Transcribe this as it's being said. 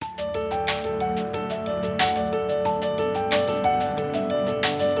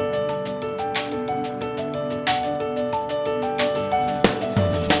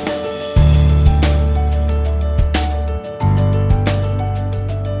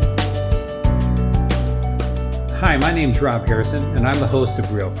Hi, my name's Rob Harrison, and I'm the host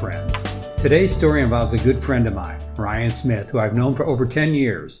of Real Friends. Today's story involves a good friend of mine, Ryan Smith, who I've known for over 10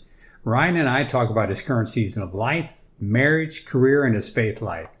 years. Ryan and I talk about his current season of life, marriage, career, and his faith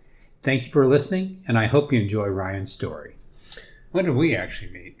life. Thank you for listening, and I hope you enjoy Ryan's story. When did we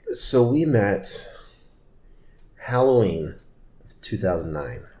actually meet? So we met Halloween of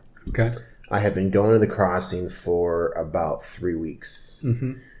 2009. Okay. I had been going to the Crossing for about 3 weeks.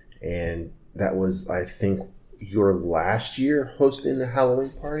 Mm-hmm. And that was, I think, your last year hosting the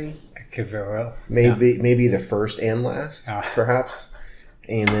Halloween party. Could very well. Maybe the first and last, Ah. perhaps.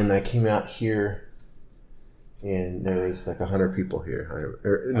 And then I came out here, and there was like 100 people here.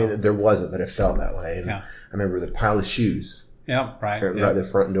 There wasn't, but it felt that way. And I remember the pile of shoes. Yeah, right. Right at the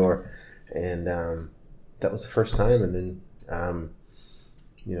front door. And that was the first time. And then,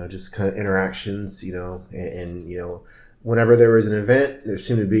 just kind of interactions, and whenever there was an event, there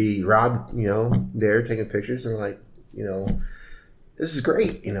seemed to be Rob, there taking pictures. And we're like, this is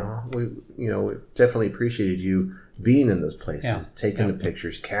great. We definitely appreciated you being in those places, taking the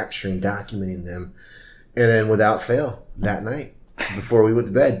pictures, capturing, documenting them. And then without fail, that night, before we went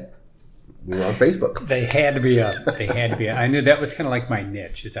to bed, we were on Facebook. They had to be up. I knew that was kind of like my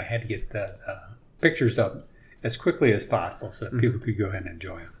niche, is I had to get the pictures up as quickly as possible so that people could go ahead and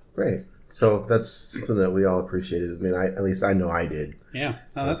enjoy them. Right. So that's something that we all appreciated. I mean, at least I know I did. Yeah.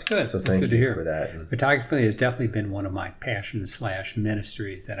 Oh, that's good. So that's thank good you to hear. for that. And photography has definitely been one of my passions /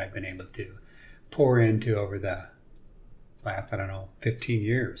 ministries that I've been able to pour into over the last, 15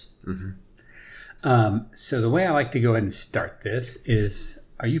 years. Mm-hmm. So the way I like to go ahead and start this is,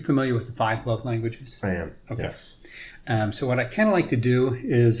 are you familiar with the 5 love languages? I am. Okay. Yes. So what I kind of like to do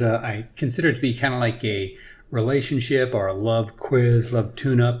is I consider it to be kind of like a relationship or a love quiz, love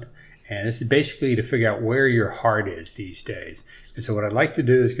tune-up. And this is basically to figure out where your heart is these days. And so what I'd like to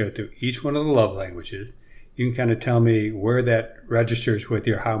do is go through each one of the love languages. You can kind of tell me where that registers with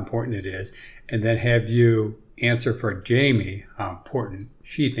you, how important it is, and then have you answer for Jamie how important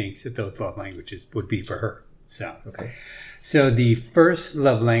she thinks that those love languages would be for her. So the first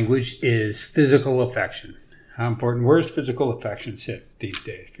love language is physical affection. How important? Where's physical affection sit these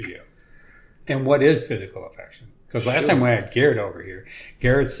days for you? And what is physical affection? Because last time we had Garrett over here,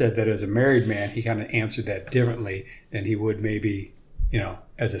 Garrett said that as a married man, he kind of answered that differently than he would maybe,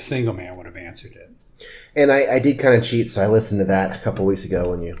 as a single man would have answered it. And I did kind of cheat, so I listened to that a couple of weeks ago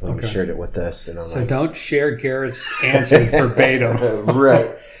when you shared it with us. And so don't share Garrett's answer verbatim.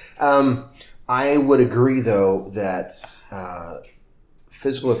 Right. I would agree, though, that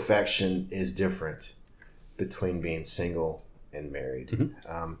physical affection is different between being single and married.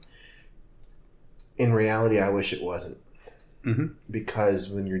 Mm-hmm. In reality, I wish it wasn't. Mm-hmm. Because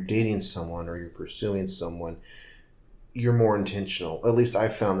when you're dating someone or you're pursuing someone, you're more intentional. At least I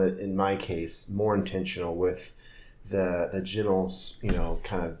found that in my case, more intentional with the gentle,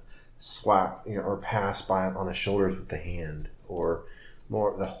 kind of slap, or pass by on the shoulders with the hand, or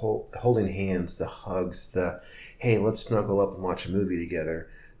more the holding hands, the hugs, the, hey, let's snuggle up and watch a movie together.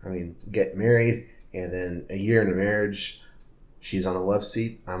 I mean, get married, and then a year into marriage, she's on the love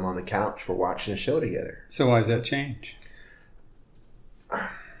seat, I'm on the couch, we're watching a show together. So why does that change?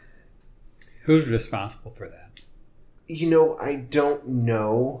 Who's responsible for that? I don't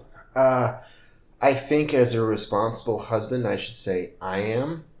know. I think as a responsible husband, I should say I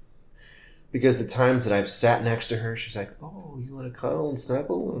am. Because the times that I've sat next to her, she's like, oh, you want to cuddle and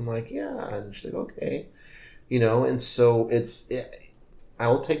snuggle? And I'm like, yeah. And she's like, okay. And so I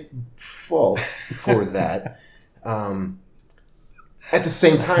will take fault for that. At the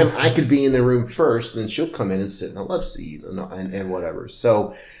same time, I could be in the room first, and then she'll come in and sit in the love seat and whatever.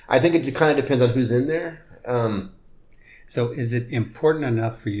 So I think it kind of depends on who's in there. So is it important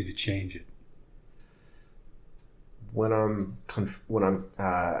enough for you to change it? When I'm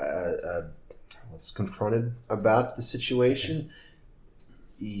confronted about the situation,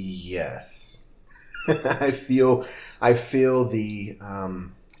 yes. I feel the.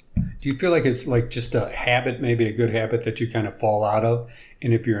 Do you feel like it's like just a habit, maybe a good habit that you kind of fall out of?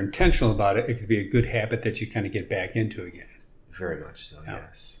 And if you're intentional about it, it could be a good habit that you kind of get back into again. Very much so, Yeah.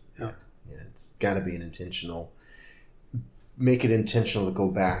 yes. Yeah. It's got to be make it intentional to go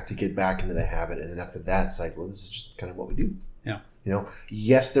back, to get back into the habit. And then after that, it's like, well, this is just kind of what we do. Yeah.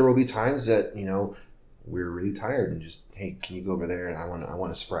 Yes, there will be times that, we're really tired and just, hey, can you go over there? And I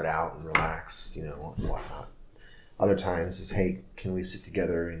want to spread out and relax, and whatnot. Other times is, hey, can we sit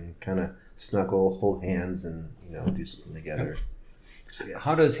together and kind of snuggle, hold hands, and do something together. So, yes.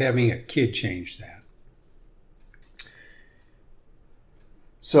 How does having a kid change that?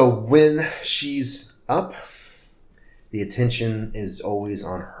 So when she's up the attention is always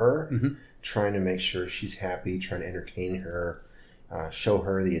on her, Mm-hmm. trying to make sure she's happy, trying to entertain her, show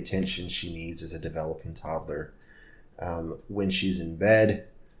her the attention she needs as a developing toddler. When she's in bed,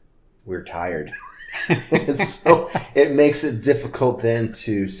 we're tired. So it makes it difficult then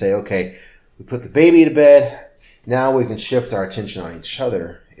to say, okay, we put the baby to bed. Now we can shift our attention on each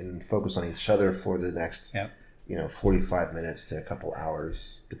other and focus on each other for the next, 45 minutes to a couple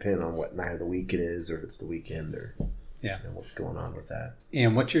hours, depending on what night of the week it is, or if it's the weekend, or what's going on with that.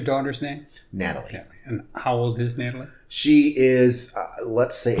 And what's your daughter's name? Natalie. Yeah. And how old is Natalie? She is,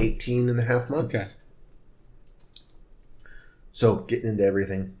 let's say, 18 and a half months. Okay. So getting into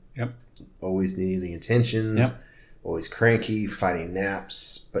everything. Yep. Always needing the attention. Yep. Always cranky, fighting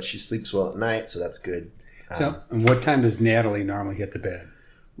naps, but she sleeps well at night, so that's good. So, and what time does Natalie normally hit the bed?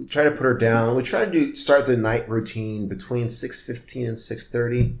 We try to put her down. We try to start the night routine between 6:15 and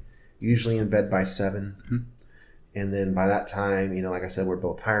 6:30, usually in bed by 7. Mm-hmm. And then by that time, like I said, we're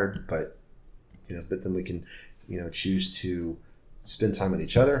both tired, but then we can, choose to spend time with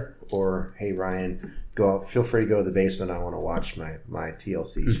each other, or, hey, Ryan, go out, feel free to go to the basement. I want to watch my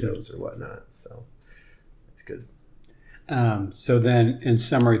TLC shows or whatnot. So it's good. So then, in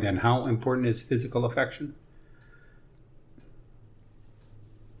summary, then, how important is physical affection?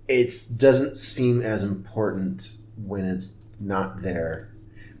 It doesn't seem as important when it's not there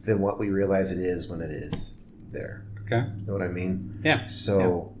than what we realize it is when it is there. Okay. Know what I mean? Yeah.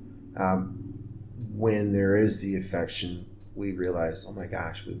 So when there is the affection, we realize, oh my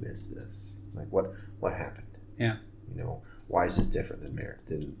gosh, we missed this. Like what happened? Yeah. Why is this different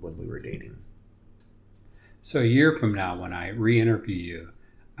than when we were dating? So a year from now, when I re-interview you,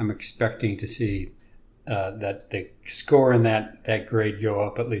 I'm expecting to see that the score in that grade go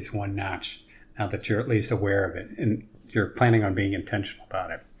up at least one notch, now that you're at least aware of it and you're planning on being intentional about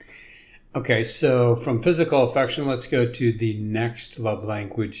it. Okay, so from physical affection, let's go to the next love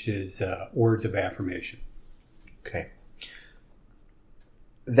language is words of affirmation. Okay.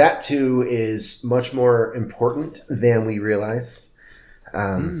 That too is much more important than we realize.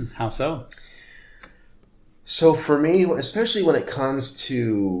 How so? So for me, especially when it comes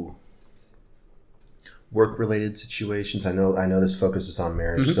to work-related situations, I know this focuses on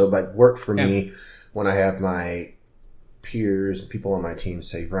marriage. Mm-hmm. So like work for me, when I have my peers, people on my team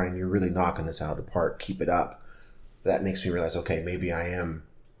say, Ryan, you're really knocking this out of the park. Keep it up. That makes me realize, okay, maybe I am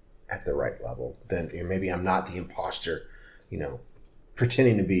at the right level. Then maybe I'm not the imposter,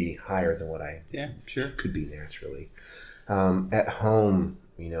 pretending to be higher than what I could be naturally. At home,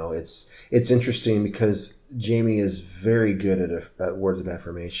 it's interesting because Jamie is very good at words of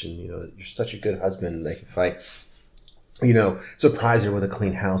affirmation. You're such a good husband. Like if I, surprise her with a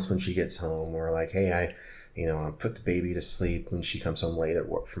clean house when she gets home, or like, hey, I put the baby to sleep when she comes home late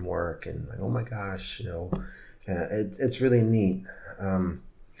from work, and like, oh my gosh, it's really neat.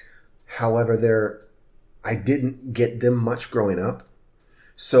 However, I didn't get them much growing up.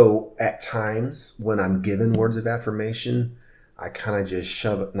 So at times when I'm given words of affirmation, I kind of just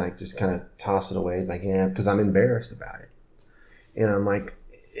shove it and I just kind of toss it away, like, because I'm embarrassed about it. And I'm like,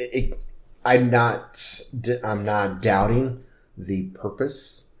 I'm not doubting the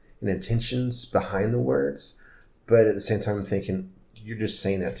purpose and intentions behind the words, but at the same time, I'm thinking, you're just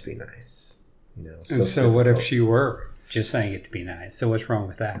saying that to be nice, And so what if she were just saying it to be nice? So what's wrong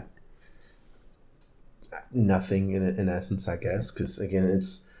with that? Nothing in essence, I guess, because again,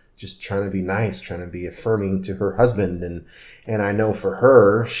 it's just trying to be nice, trying to be affirming to her husband. And I know for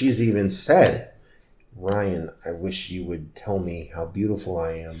her, she's even said, Ryan, I wish you would tell me how beautiful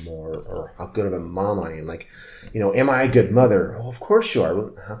I am, or how good of a mom I am. Like, am I a good mother? Well, of course you are.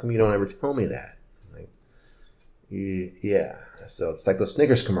 Well, how come you don't ever tell me that? Like, yeah. So it's like those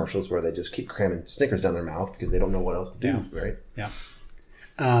Snickers commercials where they just keep cramming Snickers down their mouth because they don't know what else to do, right? Yeah.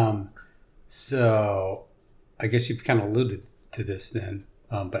 So I guess you've kind of alluded to this then,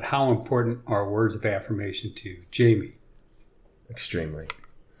 but how important are words of affirmation to Jamie? Extremely.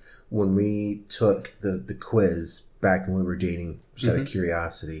 When we took the quiz back when we were dating, just out of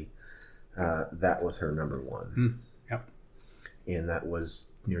curiosity, that was her number one. Yep. And that was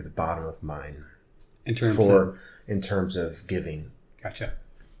near the bottom of mine. In terms of giving. Gotcha.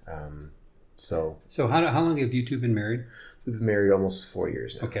 So how long have you two been married? We've been married almost 4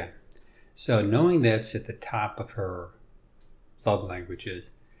 years now. Okay. So knowing that's at the top of her love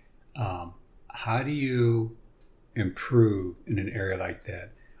languages, how do you improve in an area like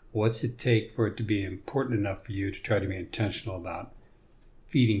that? What's it take for it to be important enough for you to try to be intentional about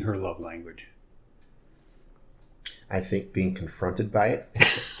feeding her love language? I think being confronted by it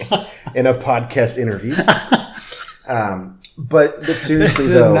in a podcast interview. But seriously This is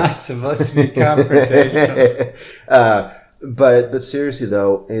though, not supposed to be confrontational. but seriously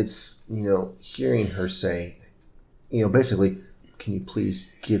though, it's hearing her say, basically, can you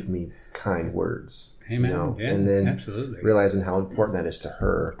please give me kind words? Amen. Yeah, and then absolutely. realizing how important that is to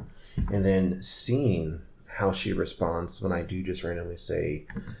her, and then seeing how she responds when I do just randomly say,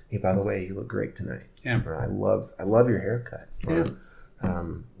 "Hey, by the way, you look great tonight." Yeah. Or, I love your haircut. Yeah.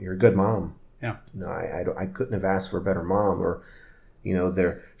 Or, you're a good mom. Yeah. I couldn't have asked for a better mom. Or,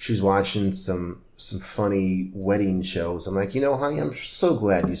 she's watching some funny wedding shows. I'm like, honey, I'm so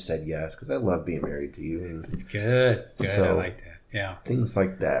glad you said yes because I love being married to you. And it's good. Good. So, I like that. Yeah. Things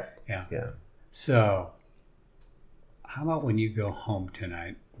like that. Yeah. Yeah. So, how about when you go home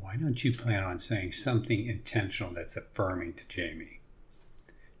tonight, why don't you plan on saying something intentional that's affirming to Jamie?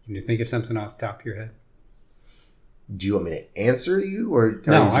 Can you think of something off the top of your head? Do you want me to answer you, or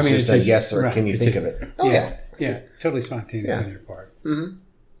no? I mean, it's a just, yes, or right, can you think of it? Oh yeah, totally spontaneous on your part. Mm-hmm.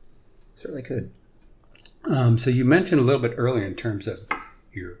 Certainly could. So you mentioned a little bit earlier in terms of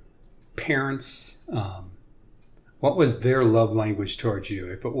your parents. What was their love language towards you?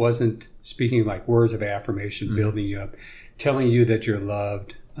 If it wasn't speaking like words of affirmation, building you up, telling you that you're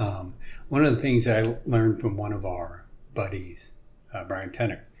loved. One of the things that I learned from one of our buddies, Brian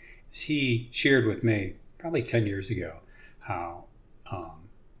Tenner, is he shared with me probably 10 years ago how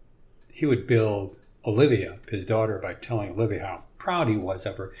he would build Olivia, his daughter, by telling Olivia how proud he was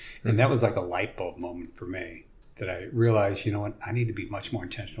of her. And that was like a light bulb moment for me, that I realized, you know what, I need to be much more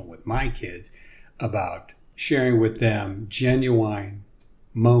intentional with my kids about sharing with them genuine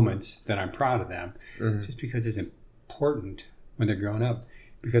moments that I'm proud of them, just because it's important when they're growing up.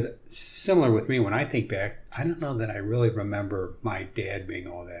 Because similar with me, when I think back, I don't know that I really remember my dad being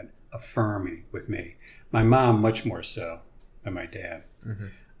all that affirming with me. My mom, much more so than my dad.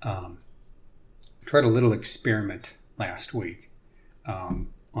 Tried a little experiment last week on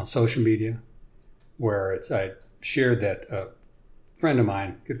social media, where I shared that a friend of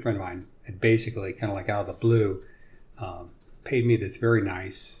mine, good friend of mine, had basically kind of like out of the blue paid me this very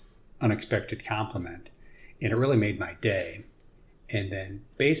nice, unexpected compliment, and it really made my day. And then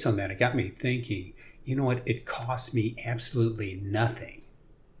based on that, it got me thinking, you know what, it cost me absolutely nothing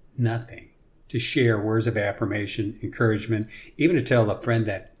to share words of affirmation, encouragement, even to tell a friend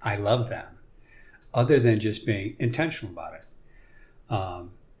that I love them, other than just being intentional about it.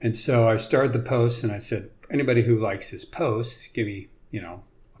 And so I started the post, and I said, anybody who likes this post, give me, a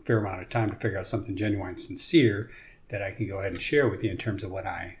fair amount of time to figure out something genuine and sincere that I can go ahead and share with you in terms of what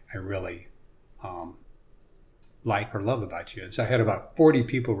I really like or love about you. And so I had about 40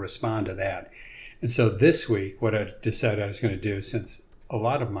 people respond to that. And so this week, what I decided I was going to do, since a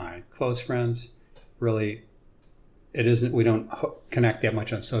lot of my close friends really, we don't connect that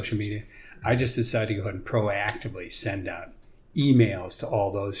much on social media, I just decided to go ahead and proactively send out emails to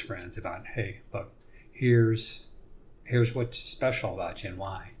all those friends about, hey, look, here's what's special about you and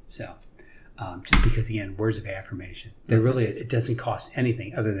why. So just because, again, words of affirmation, it doesn't cost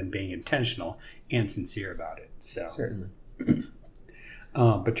anything other than being intentional and sincere about it. So certainly.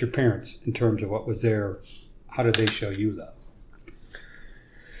 But your parents, in terms of how did they show you love?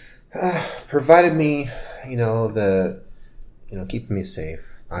 Provided me, keeping me safe.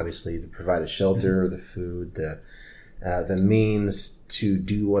 Obviously, they provide the shelter, the food, the means to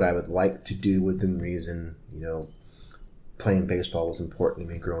do what I would like to do within reason. Playing baseball was important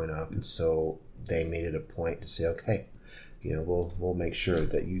to me growing up, and so they made it a point to say, okay, we'll make sure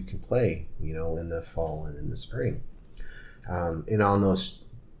that you can play, in the fall and in the spring. And on those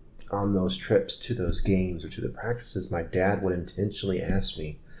trips to those games or to the practices, my dad would intentionally ask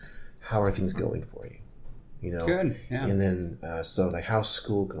me, how are things going for you? Good, yeah. And then, so like, how's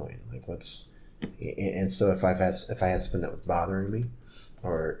school going? Like, and so if I had something that was bothering me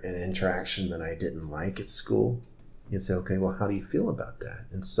or an interaction that I didn't like at school, you'd say, okay, well, how do you feel about that?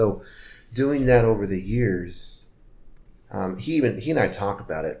 And so doing that over the years, he and I talked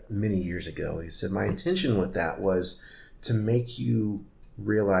about it many years ago. He said, my intention with that was to make you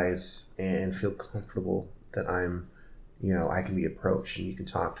realize and feel comfortable that I can be approached and you can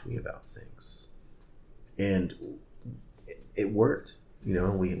talk to me about things. And it worked.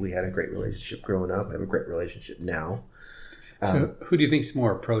 We had a great relationship growing up. I have a great relationship now. So who do you think is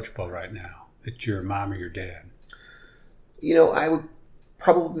more approachable right now? It's your mom or your dad? I would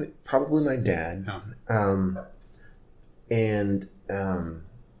probably my dad. Oh.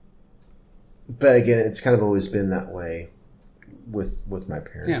 But again, it's kind of always been that way with my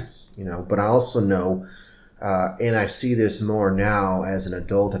parents. Yeah. But I also know, and I see this more now as an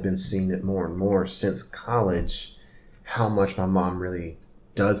adult. I've been seeing it more and more since college, how much my mom really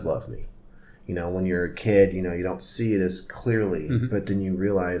does love me, You know, when you're a kid, you know, you don't see it as clearly, but then you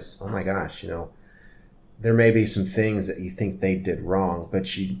realize, oh my gosh, you know, there may be some things that you think they did wrong,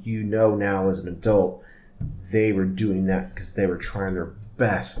 but you know now as an adult, they were doing that because they were trying their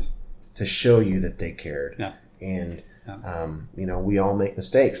best to show you that they cared. Yeah. And, you know, we all make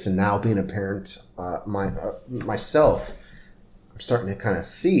mistakes. And now being a parent, myself, I'm starting to kind of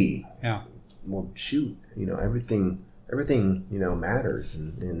see, well, shoot, you know, everything, you know, matters.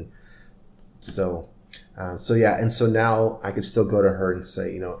 And so yeah. And so now I can still go to her and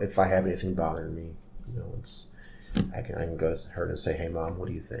say, you know, if I have anything bothering me, you know, I can go to her and say, hey, Mom, what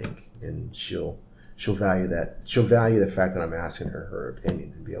do you think? And she'll value that. She'll value the fact that I'm asking her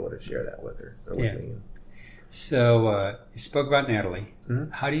opinion and be able to share that with her or with me. So you spoke about Natalie.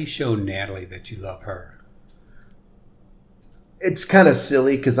 How do you show Natalie that you love her? It's kind of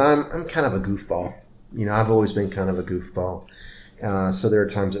silly because I'm kind of a goofball. You know, I've always been kind of a goofball. So there are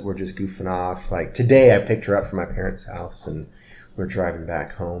times that we're just goofing off. Like today, I picked her up from my parents' house and we're driving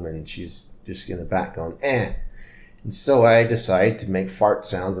back home, and she's just in the back going, eh. And so I decide to make fart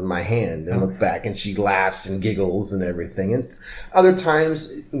sounds in my hand and look back, and she laughs and giggles and everything. And other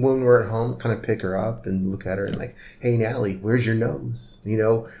times when we're at home, kind of pick her up and look at her and like, hey, Natalie, where's your nose? You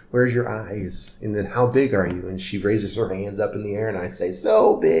know, where's your eyes? And then how big are you? And she raises her hands up in the air and I say,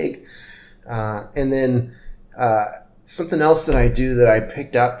 so big. And then something else that I do that I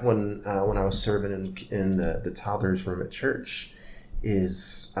picked up when I was serving in the toddler's room at church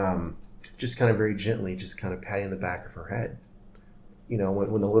is just kind of very gently, just kind of patting the back of her head. You know,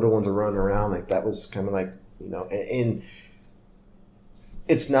 when the little ones are running around, like that was kind of like, you know, and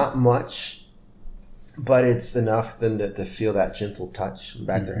it's not much, but it's enough then to feel that gentle touch in the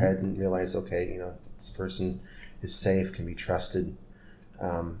back of their head and realize, okay, you know, this person is safe, can be trusted.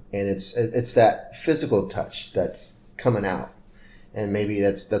 And it's that physical touch that's coming out. And maybe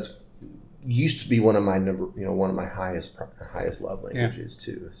that's used to be one of my highest love languages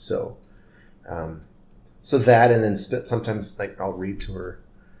too. So that, and then sometimes like I'll read to her,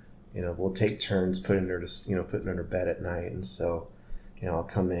 you know, we'll take turns putting her in her bed at night. And so, you know, I'll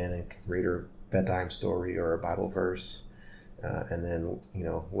come in and read her a bedtime story or a Bible verse, and then, you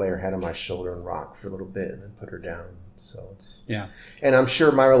know, lay her head on my shoulder and rock for a little bit and then put her down. So and I'm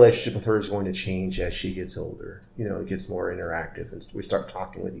sure my relationship with her is going to change as she gets older. You know, it gets more interactive and we start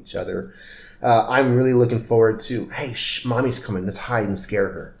talking with each other. I'm really looking forward to, hey, mommy's coming, let's hide and scare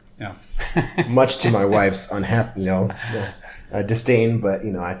her. Yeah. Much to my wife's disdain, but,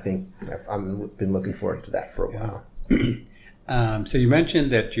 you know, I think I've been looking forward to that for a while. So you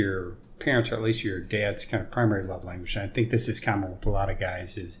mentioned that your parents, or at least your dad's kind of primary love language, and I think this is common with a lot of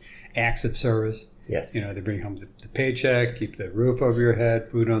guys, is acts of service. Yes. You know, they bring home the paycheck, keep the roof over your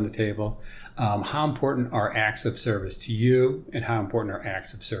head, food on the table. How important are acts of service to you, and how important are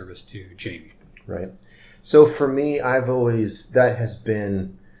acts of service to Jamie? Right. So for me, that has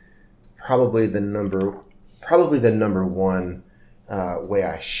been probably the number one way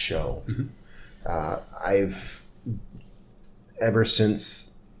I show. I've, ever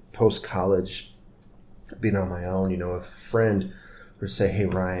since post-college, been on my own. You know, if a friend would say, hey,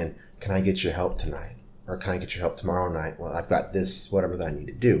 Ryan, can I get your help tonight? Or can I get your help tomorrow night? Well, I've got this, whatever that I need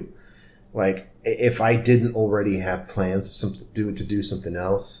to do. Like, if I didn't already have plans of something to do something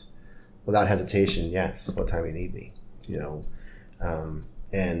else, without hesitation, yes, what time you need me, you know.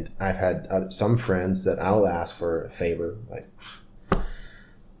 And I've had some friends that I'll ask for a favor, like,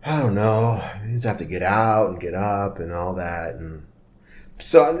 I don't know, you just have to get out and get up and all that. And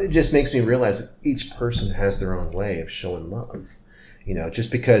so it just makes me realize that each person has their own way of showing love. You know, just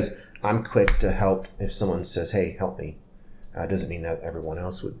because I'm quick to help if someone says, hey, help me, doesn't mean that everyone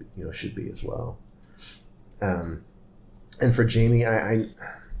else should be as well. And for Jamie, I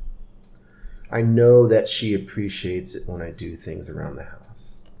know that she appreciates it when I do things around the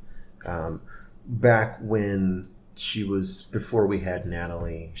house. Back when before we had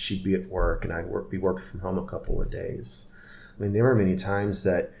Natalie, she'd be at work and I'd be working from home a couple of days. I mean, there were many times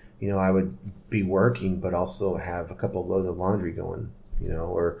that, you know, I would be working, but also have a couple of loads of laundry going, you know,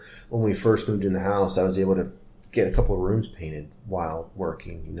 or when we first moved in the house, I was able to get a couple of rooms painted while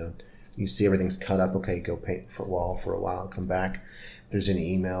working. You know, you see everything's cut up. Okay, go paint for a wall for a while, come back. If there's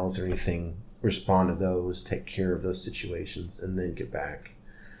any emails or anything, respond to those, take care of those situations, and then get back.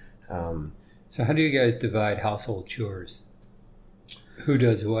 So how do you guys divide household chores? Who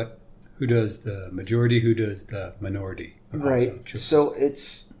does what? Who does the majority? Who does the minority? Right. So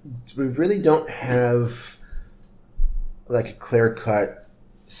we really don't have like a clear-cut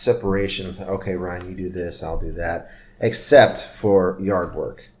separation. Okay, Ryan, you do this, I'll do that, except for yard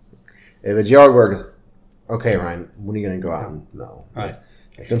work. If it's yard work, okay, Ryan, when are you going to go out and mow? Right.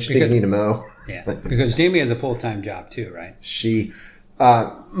 Don't you think you need to mow? Yeah, because Jamie has a full-time job too, right? She,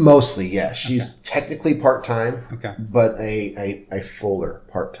 mostly, yeah. She's technically part-time, Okay. but a fuller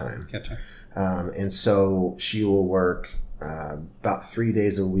part-time. Gotcha. And so she will work about 3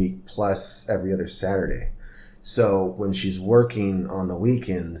 days a week plus every other Saturday. So when she's working on the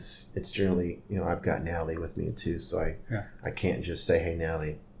weekends, it's generally, I've got Natalie with me too. So I can't just say, hey,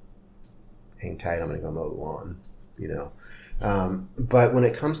 Natalie, hang tight, I'm going to go mow the lawn, But when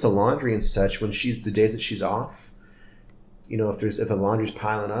it comes to laundry and such, the days that she's off, if the laundry's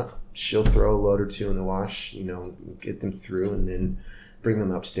piling up, she'll throw a load or two in the wash, get them through and then bring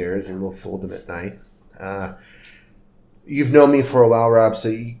them upstairs and we'll fold them at night. You've known me for a while, Rob, so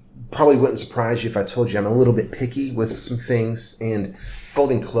you probably wouldn't surprise you if I told you I'm a little bit picky with some things, and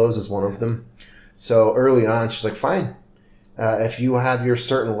folding clothes is one of them. So early on, she's like, fine. If you have your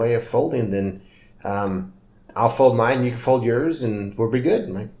certain way of folding, then I'll fold mine, you can fold yours, and we'll be good.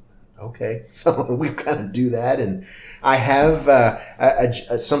 I'm like, okay. So we kind of do that. And I have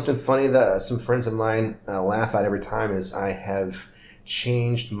something funny that some friends of mine laugh at every time is I have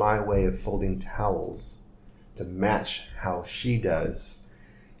changed my way of folding towels to match how she does.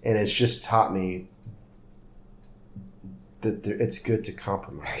 And it's just taught me that it's good to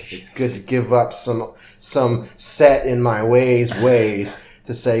compromise. It's good to give up some set in my ways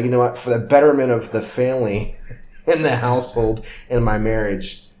to say, you know what, for the betterment of the family and the household and my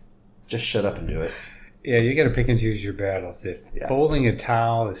marriage, just shut up and do it. Yeah, you got to pick and choose your battles. If folding a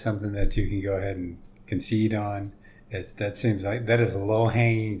towel is something that you can go ahead and concede on, that seems like that is a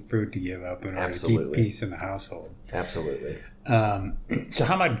low-hanging fruit to give up in order to keep peace in the household. Absolutely. So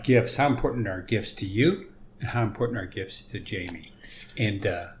how about gifts? How important are gifts to you, and how important are gifts to Jamie? And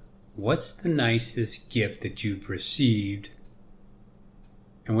what's the nicest gift that you've received,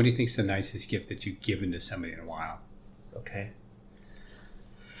 and what do you think is the nicest gift that you've given to somebody in a while? Okay.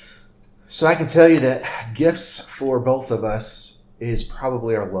 So I can tell you that gifts for both of us is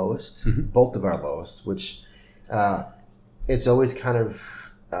probably our lowest, both of our lowest, which it's always kind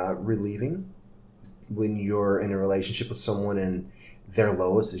of relieving when you're in a relationship with someone and their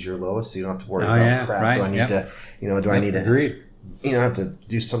lowest is your lowest, so you don't have to worry about crap. Right. Do I need to, I need to, agreed. I have to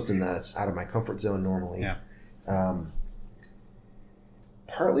do something that's out of my comfort zone normally. Yeah.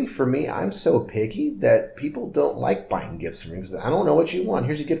 Partly for me, I'm so picky that people don't like buying gifts for me because I don't know what you want.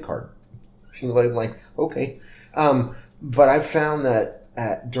 Here's a gift card. I'm like, okay. But I've found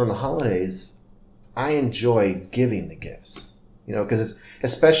that during the holidays, I enjoy giving the gifts. Because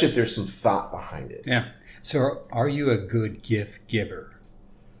especially if there's some thought behind it. Yeah. So are you a good gift giver?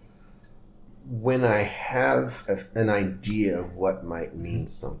 When I have an idea of what might mean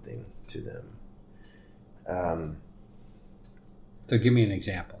something to them. So give me an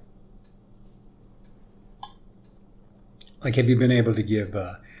example. Like, have you been able to give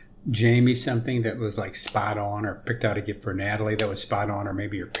Jamie something that was like spot on, or picked out a gift for Natalie that was spot on, or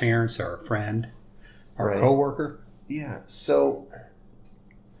maybe your parents or a friend or a coworker? Yeah. So,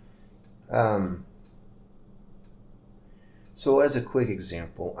 as a quick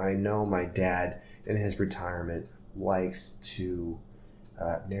example, I know my dad in his retirement likes to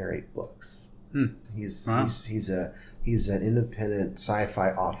narrate books. He's an independent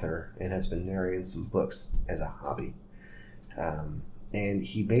sci-fi author and has been narrating some books as a hobby. And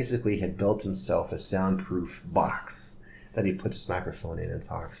he basically had built himself a soundproof box that he puts his microphone in and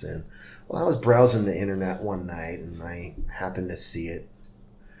talks in. Well, I was browsing the internet one night and I happened to see it.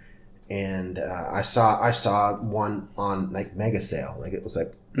 And I saw one on like mega sale. Like it was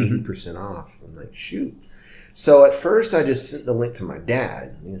like 80% off. I'm like, shoot. So at first I just sent the link to my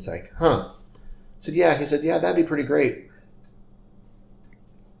dad. And he's like, huh. I said, yeah. He said, yeah, that'd be pretty great.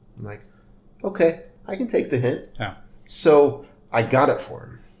 I'm like, okay, I can take the hint. Yeah. So I got it for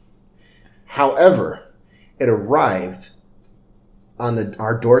him. However, it arrived on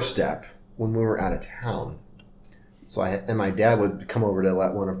our doorstep when we were out of town. So my dad would come over to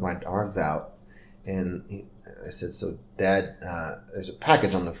let one of my dogs out, and I said, "So, Dad, there's a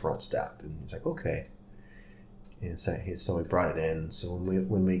package on the front step." And he's like, "Okay." And so he brought it in. So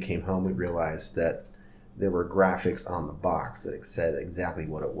when we came home, we realized that there were graphics on the box that said exactly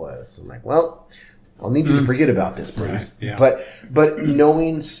what it was. So I'm like, "Well, I'll need you to forget about this, please." Right, yeah. But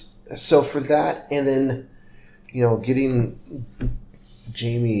knowing, so for that, and then getting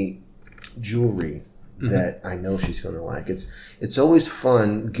Jamie jewelry that I know she's going to like. It's always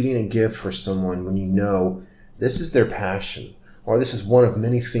fun getting a gift for someone when you know this is their passion, or this is one of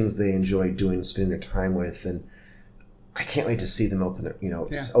many things they enjoy doing, spending their time with, and I can't wait to see them open it.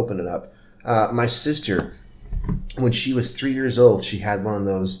 Open it up. My sister, when she was 3 years old, she had one of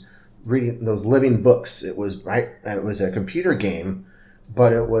those living books. It was a computer game,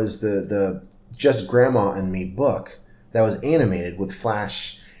 but it was the Just Grandma and Me book that was animated with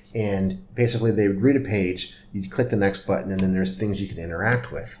Flash, and basically they would read a page, you'd click the next button, and then there's things you could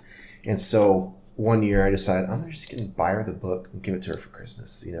interact with. And so one year I decided I'm just going to buy her the book and give it to her for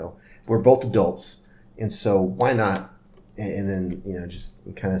Christmas. We're both adults, and so why not? And then just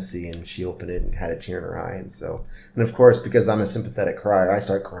kind of see, and she opened it and had a tear in her eye, and of course, because I'm a sympathetic crier, I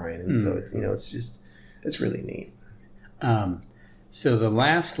start crying, and so it's really neat. So the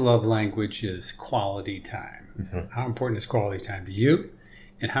last love language is quality time. Mm-hmm. How important is quality time to you?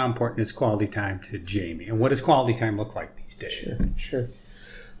 And how important is quality time to Jamie? And what does quality time look like these days? Sure.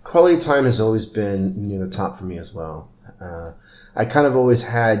 Quality time has always been top for me as well. I kind of always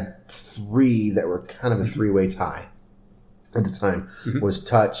had three that were kind of a three-way tie at the time. Mm-hmm. Was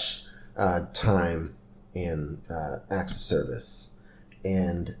touch, time, and acts of service.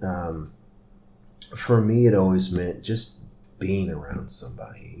 And for me, it always meant just being around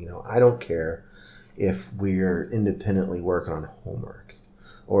somebody. I don't care if we're independently working on homework,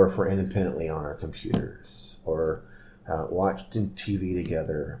 or if we're independently on our computers, or watching TV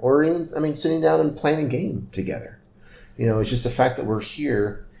together, or even, sitting down and playing a game together. It's just the fact that we're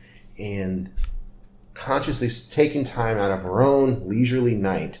here and consciously taking time out of our own leisurely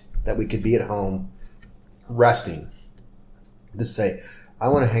night that we could be at home resting to say, I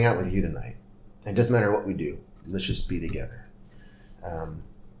want to hang out with you tonight. It doesn't matter what we do. Let's just be together.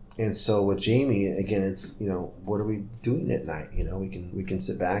 And so with Jamie, again, it's, what are we doing at night? We can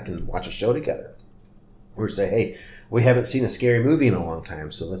sit back and watch a show together. Or say, hey, we haven't seen a scary movie in a long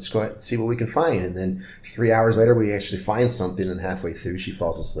time, so let's go out and see what we can find. And then 3 hours later, we actually find something, and halfway through, she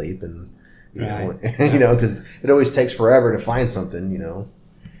falls asleep. And, because it always takes forever to find something, You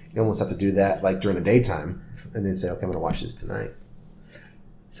almost have to do that, like, during the daytime, and then say, okay, I'm going to watch this tonight.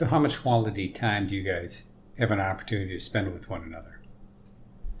 So how much quality time do you guys have an opportunity to spend with one another?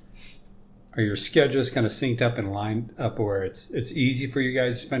 Are your schedules kind of synced up and lined up where it's easy for you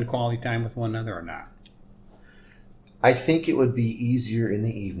guys to spend quality time with one another, or not? I think it would be easier in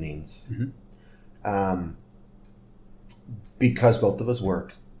the evenings, because both of us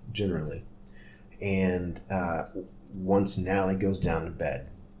work generally, and once Natalie goes down to bed,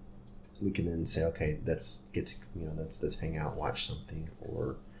 we can then say, okay, let's let's hang out, watch something,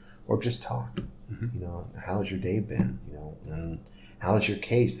 or just talk. Mm-hmm. How's your day been? And how's your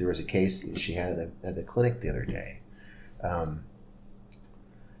case? There was a case that she had at the clinic the other day. How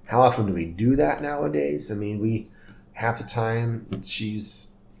often do we do that nowadays? Half the time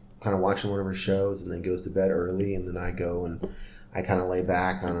she's kind of watching one of her shows and then goes to bed early, and then I go and I kind of lay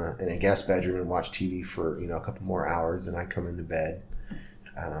back in a guest bedroom and watch TV for a couple more hours, and I come into bed.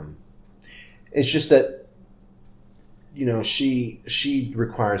 It's just that she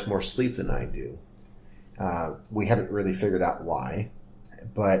requires more sleep than I do. We haven't really figured out why,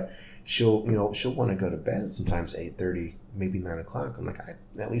 but she'll want to go to bed sometimes 8:30, maybe 9 o'clock. I'm like, I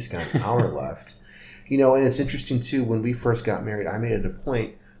at least got an hour left. And it's interesting too, when we first got married, I made it a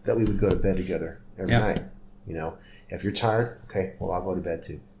point that we would go to bed together every night. If you're tired, okay, well, I'll go to bed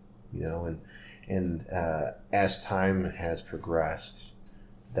too. And as time has progressed,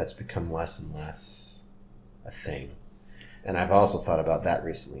 that's become less and less a thing. And I've also thought about that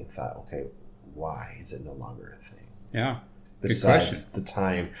recently and thought, okay, why is it no longer a thing? Yeah. Besides the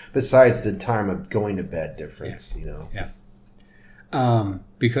time of going to bed difference, Yeah.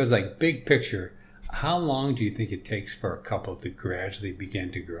 Because, like, big picture, how long do you think it takes for a couple to gradually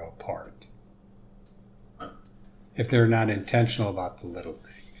begin to grow apart? If they're not intentional about the little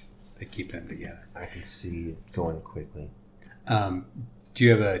things that keep them together. I can see it going quickly. Do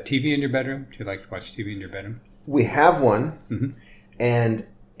you have a TV in your bedroom? Do you like to watch TV in your bedroom? We have one, Mm-hmm. and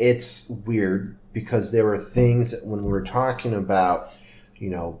it's weird because there were things that when we were talking about,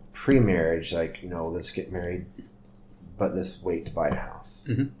 pre-marriage, like, let's get married, but let's wait to buy a house.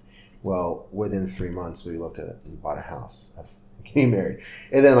 Mm-hmm. Well, within 3 months, we looked at it and bought a house of getting married.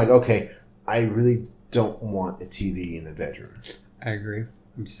 And then I'm like, okay, I really don't want a TV in the bedroom. I agree.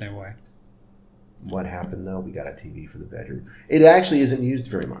 I'm the same way. What happened, though? We got a TV for the bedroom. It actually isn't used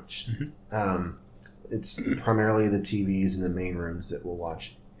very much. Mm-hmm. It's primarily the TVs in the main rooms that we'll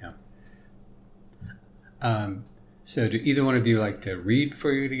watch. Yeah. So do either one of you like to read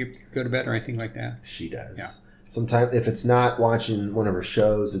before you go to bed or anything like that? She does. Yeah. Sometimes if it's not watching one of her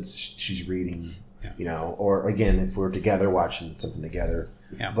shows, she's reading, or again, if we're together watching something together.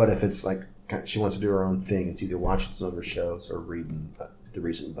 Yeah. But if it's like she wants to do her own thing, it's either watching some of her shows or reading the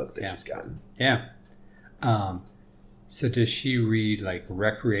recent book that she's gotten. Yeah. So does she read like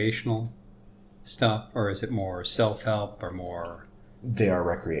recreational stuff, or is it more self-help or more? They are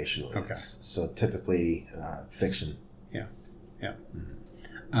recreational. Okay. So typically fiction. Yeah. Yeah. Mm-hmm.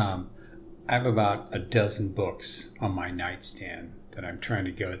 I have about a dozen books on my nightstand that I'm trying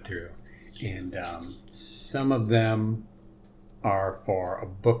to go through. And some of them are for a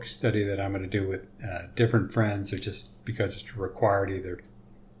book study that I'm going to do with different friends, or just because it's required, either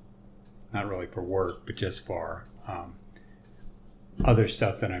not really for work, but just for other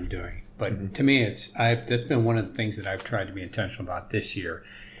stuff that I'm doing. But to me, that's been one of the things that I've tried to be intentional about this year,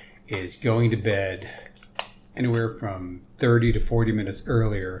 is going to bed anywhere from 30 to 40 minutes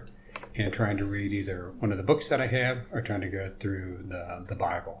earlier and trying to read either one of the books that I have or trying to go through the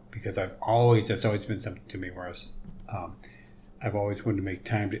Bible, because that's always been something to me where I've always wanted to make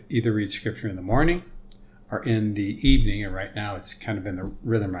time to either read scripture in the morning or in the evening, and right now it's kind of in the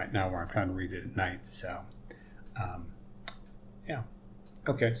rhythm right now where I'm trying to read it at night. So yeah,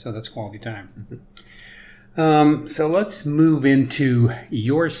 okay, so that's quality time. So let's move into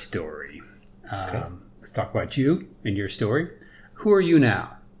your story. Okay. Let's talk about you and your story. Who are you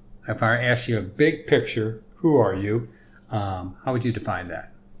now? If I ask you a big picture, who are you? How would you define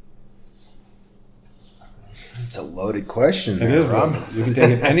that? It's a loaded question. It is, Rob. You can take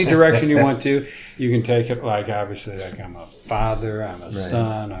it any direction you want to. You can take it obviously, I'm a father, I'm a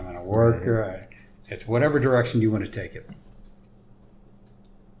son, I'm a worker. Right. It's whatever direction you want to take it.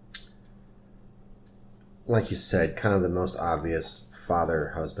 Like you said, kind of the most obvious: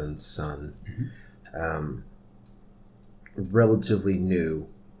 father, husband, son. Mm-hmm. Relatively new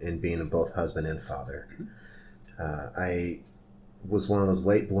in being both husband and father. Mm-hmm. I was one of those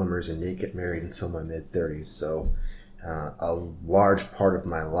late bloomers and didn't get married until my mid-30s. So a large part of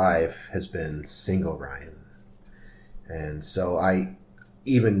my life has been single, Ryan. And so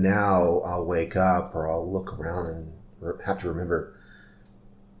even now, I'll wake up or I'll look around and have to remember,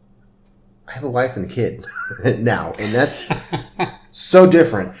 I have a wife and a kid now. And that's so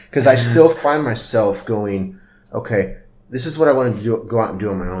different, because I still find myself going, okay, this is what I want to go out and do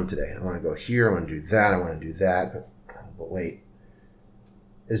on my own today. I want to go here. I want to do that. I want to do that. But wait,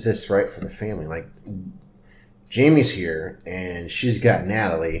 is this right for the family? Like, Jamie's here and she's got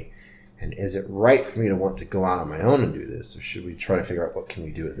Natalie. And is it right for me to want to go out on my own and do this? Or should we try to figure out what can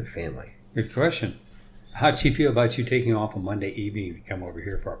we do as a family? Good question. How'd she feel about you taking off on Monday evening to come over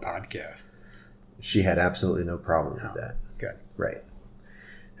here for our podcast? She had absolutely no problem with that. Good. Right.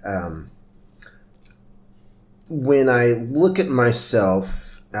 When I look at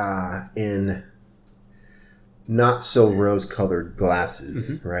myself in not so rose-colored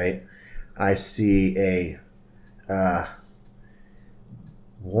glasses, mm-hmm. right, I see a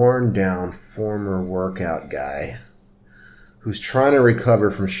worn-down former workout guy who's trying to recover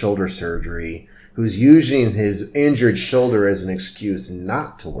from shoulder surgery, who's using his injured shoulder as an excuse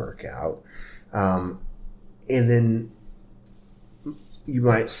not to work out. And then you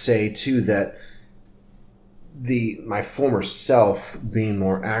might say, too, that my former self being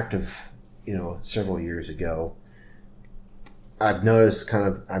more active, several years ago, I've noticed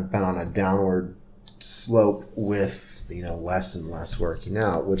I've been on a downward slope with, less and less working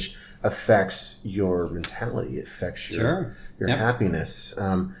out, which affects your mentality. It affects your happiness.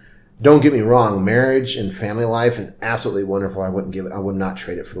 Don't get me wrong. Marriage and family life is absolutely wonderful. I would not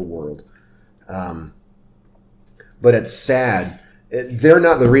trade it for the world. But it's sad. They're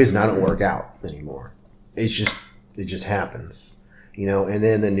not the reason I don't work out anymore. It just happens, and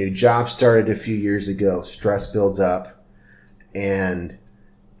then the new job started a few years ago. Stress builds up, and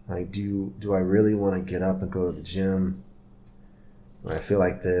do I really want to get up and go to the gym when I feel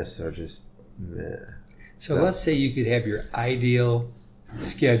like this, or just meh? So let's say you could have your ideal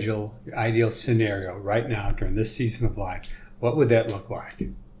schedule, your ideal scenario right now during this season of life. What would that look like?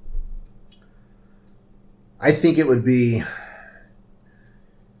 I think it would be,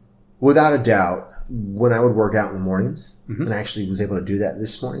 without a doubt, when I would work out in the mornings, mm-hmm. and I actually was able to do that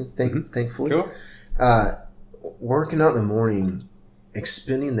this morning, thankfully. Cool. Working out in the morning,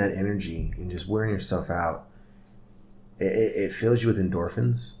 expending that energy and just wearing yourself out, it fills you with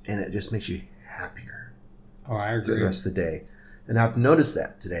endorphins, and it just makes you happier. Oh, I agree. For the rest of the day. And I've noticed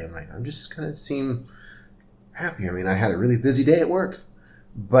that today. I'm just kind of seem happier. I mean, I had a really busy day at work,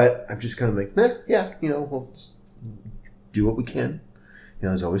 but I'm just kind of like, we'll do what we can.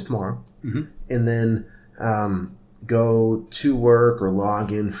 There's always tomorrow. Mm-hmm. And then go to work or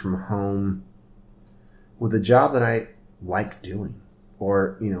log in from home with a job that I like doing,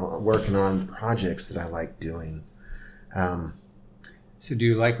 or, working on projects that I like doing. So do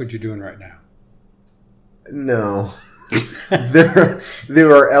you like what you're doing right now? No.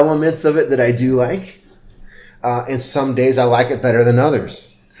 There are elements of it that I do like. And some days I like it better than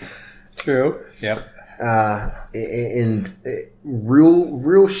others. True. Yep.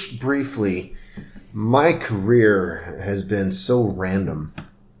 Real briefly, my career has been so random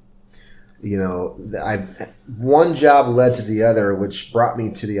one job led to the other, which brought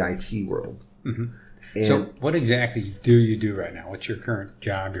me to the IT world. Mm-hmm. And so what exactly do you do right now? What's your current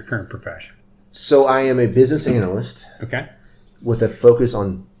job, your current profession? so I am a business analyst Okay. with a focus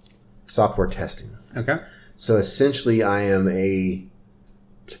on software testing. Okay. So essentially, I am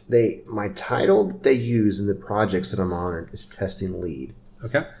my title that they use in the projects that I'm on is testing lead.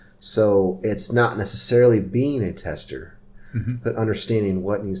 Okay. So it's not necessarily being a tester, Mm-hmm. but understanding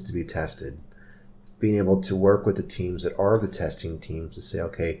what needs to be tested, being able to work with the teams that are the testing teams to say,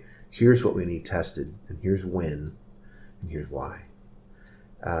 okay, here's what we need tested, and here's when, and here's why.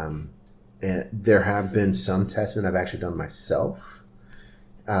 And there have been some testing I've actually done myself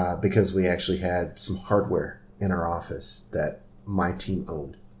because we actually had some hardware in our office that my team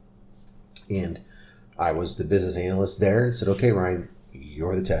owned. And I was the business analyst there and said, okay, Ryan,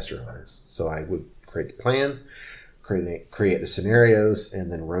 you're the tester on this. So I would create the plan, create the scenarios, and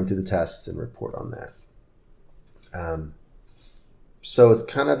then run through the tests and report on that. So it's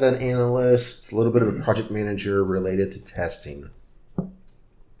kind of an analyst, a little bit of a project manager related to testing.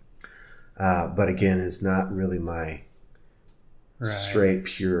 But again, it's not really my straight,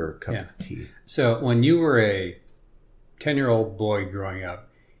 pure cup of tea. So when you were a 10-year-old boy growing up,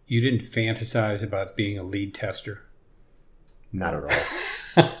 you didn't fantasize about being a lead tester? Not at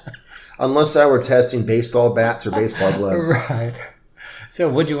all. Unless I were testing baseball bats or baseball gloves. Right. So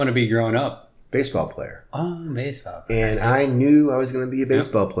what did you want to be growing up? Baseball player. Oh, baseball player. And I knew I was going to be a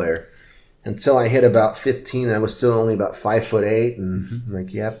baseball player until I hit about 15 and I was still only about 5'8", and I'm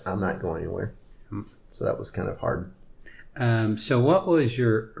like, yep, I'm not going anywhere. So that was kind of hard. So what was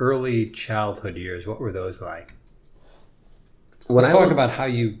your early childhood years? What were those like? Let's talk about how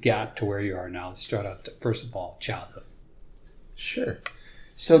you got to where you are now. Let's start out, first of all, childhood. Sure.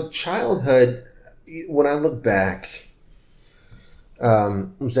 So childhood, when I look back,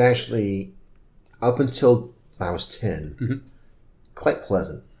 was actually up until I was 10, quite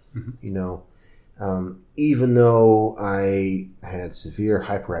pleasant. Even though I had severe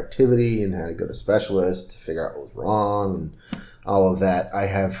hyperactivity and had to go to specialists to figure out what was wrong and all of that, I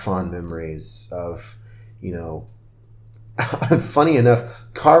have fond memories of, funny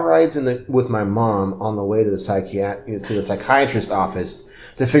enough, car rides with my mom on the way to the psychiatrist office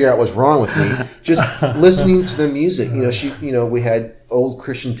to figure out what's wrong with me. Just listening to the music. We had old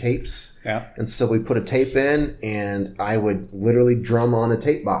Christian tapes, and so we put a tape in, and I would literally drum on a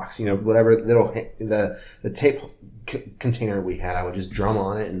tape box. Whatever the tape container we had, I would just drum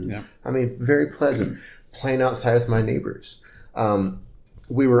on it, and very pleasant. Playing outside with my neighbors.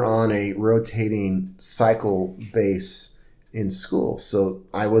 We were on a rotating cycle base in school. So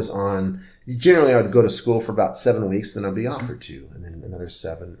I would go to school for about 7 weeks, then I'd be off for 2, and then another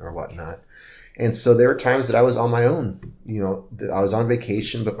 7 or whatnot. And so there were times that I was on my own. I was on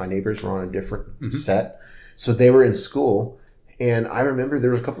vacation, but my neighbors were on a different set. So they were in school. And I remember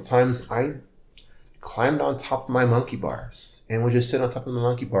there were a couple times I climbed on top of my monkey bars and would just sit on top of the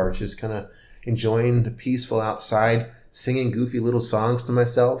monkey bars, just kind of enjoying the peaceful outside, singing goofy little songs to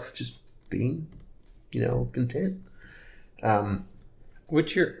myself, just being, content.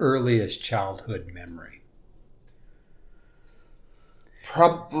 What's your earliest childhood memory?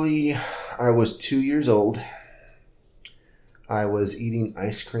 Probably I was 2 years old. I was eating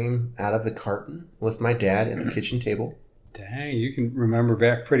ice cream out of the carton with my dad at the kitchen table. Dang, you can remember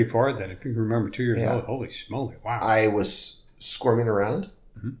back pretty far then. If you can remember 2 years old, holy smoly, wow. I was squirming around,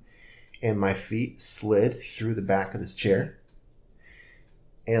 and my feet slid through the back of this chair,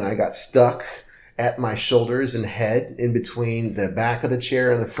 and I got stuck at my shoulders and head in between the back of the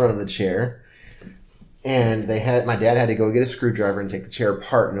chair and the front of the chair. And my dad had to go get a screwdriver and take the chair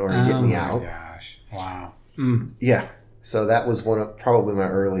apart in order to get me out. Oh my gosh. Wow. Yeah. So that was one of probably my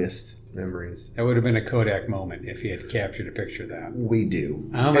earliest memories. That would have been a Kodak moment if he had captured a picture of that. We do.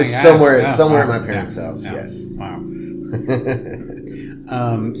 Oh my it's gosh. somewhere at my parents' house. Yeah. Yes. Wow.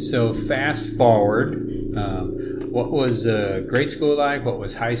 So fast forward, what was grade school like? What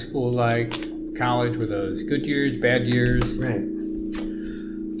was high school like? College, were those good years, bad years? Right.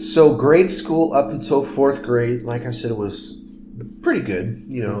 So grade school up until 4th grade, like I said, was pretty good.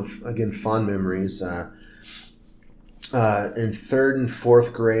 Again, fond memories. In 3rd and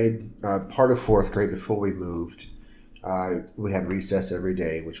 4th grade, part of 4th grade before we moved, we had recess every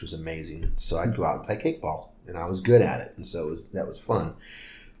day, which was amazing. So I'd go out and play kickball, and I was good at it, and so that was fun.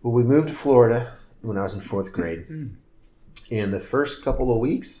 But we moved to Florida when I was in 4th grade. In the first couple of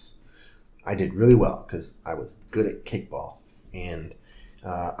weeks, I did really well because I was good at kickball, and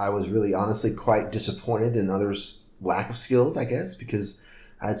I was really honestly quite disappointed in others' lack of skills, I guess, because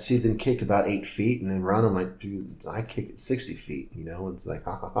I'd see them kick about 8 feet and then run. I'm like, dude, I kick at 60 feet, you know? It's like,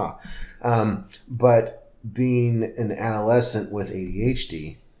 ha ha ha. But being an adolescent with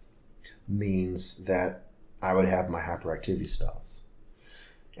ADHD means that I would have my hyperactivity spells.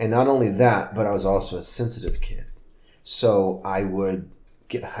 And not only that, but I was also a sensitive kid. So I would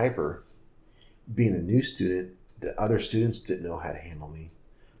get hyper. Being a new student, the other students didn't know how to handle me.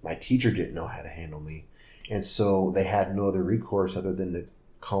 My teacher didn't know how to handle me. And so they had no other recourse other than to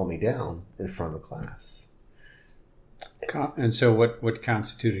calm me down in front of class. And so what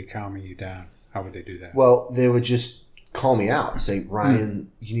constituted calming you down? How would they do that? Well, they would just call me out and say,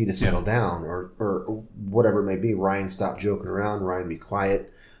 Ryan, you need to settle down, or whatever it may be. Ryan, stop joking around. Ryan, be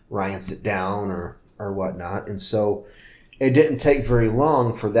quiet. Ryan, sit down, or whatnot. And so it didn't take very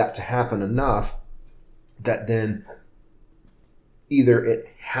long for that to happen enough that then either it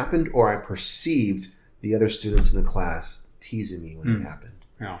happened or I perceived the other students in the class teasing me when it happened.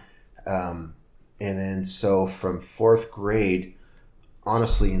 Yeah. And then so from 4th grade,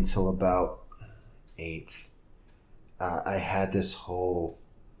 honestly, until about 8th, I had this whole,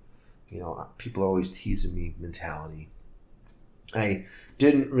 people are always teasing me mentality. I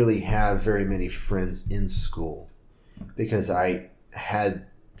didn't really have very many friends in school because I had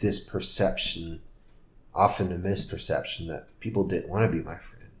this perception, often a misperception, that people didn't want to be my friend.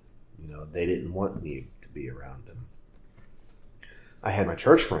 They didn't want me to be around them. I had my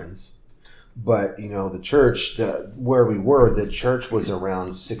church friends, but the church, where we were, the church was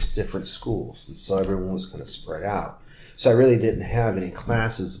around 6 different schools, and so everyone was kind of spread out. So I really didn't have any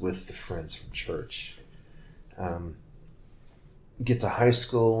classes with the friends from church. You get to high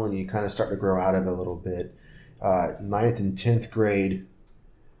school and you kind of start to grow out of it a little bit. 9th and 10th grade,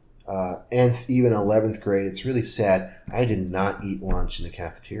 and even 11th grade, it's really sad. I did not eat lunch in the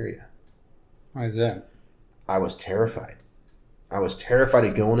cafeteria. Why is that? I was terrified. I was terrified to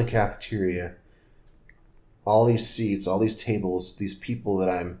go in the cafeteria. All these seats, all these tables, these people that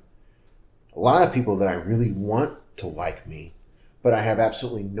a lot of people that I really want to like me, but I have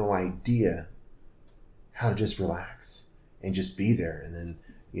absolutely no idea how to just relax and just be there. And then,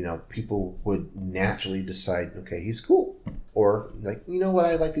 people would naturally decide, okay, he's cool. Or like, you know what,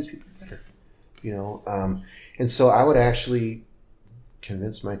 I like these people better. And so I would actually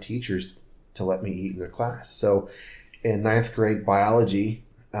convince my teachers to let me eat in their class. So in 9th grade biology,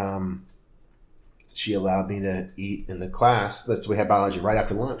 she allowed me to eat in the class. We had biology right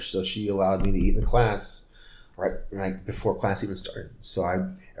after lunch. So she allowed me to eat in the class right before class even started. So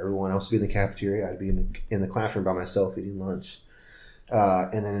everyone else would be in the cafeteria. I'd be in the classroom by myself eating lunch.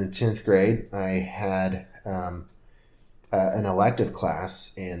 And then in 10th grade, I had an elective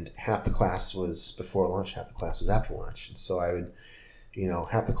class, and half the class was before lunch, half the class was after lunch. And so I would,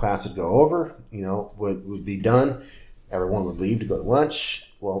 half the class would go over, would be done. Everyone would leave to go to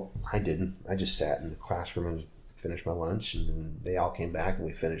lunch. Well, I didn't. I just sat in the classroom and finished my lunch, and then they all came back and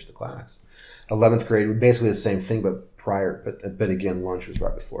we finished the class. 11th grade, basically the same thing, but again, lunch was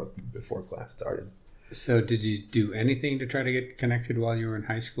right before class started. So did you do anything to try to get connected while you were in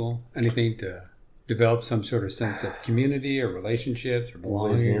high school? Anything to develop some sort of sense of community or relationships or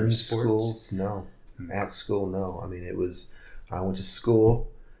belonging within or sports? Schools? No. At school, no. I mean, I went to school,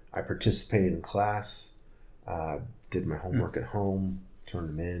 I participated in class, did my homework at home, turned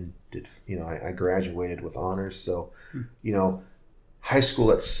them in, I graduated with honors. So, high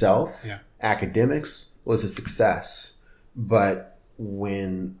school itself, academics was a success. But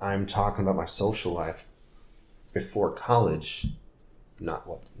when I'm talking about my social life before college, not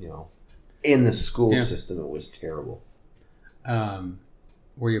what, in the school system, it was terrible.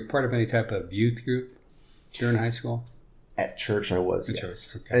 Were you part of any type of youth group during high school? At church, I was, At yes.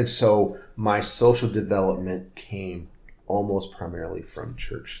 church, okay. And so my social development came almost primarily from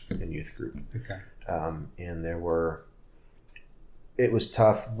church and youth group. Okay. And it was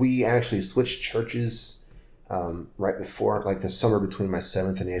tough. We actually switched churches right before, like the summer between my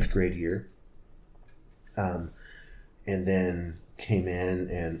 7th and 8th grade year. And then came in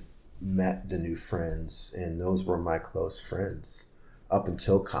and met the new friends, and those were my close friends up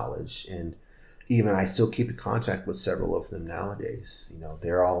until college. And even I still keep in contact with several of them nowadays.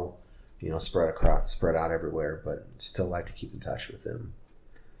 They're all, spread out everywhere, but still like to keep in touch with them.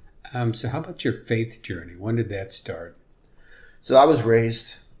 So how about your faith journey? When did that start? So I was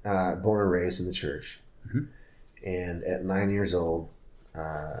born and raised in the church. Mm-hmm. And at 9 years old,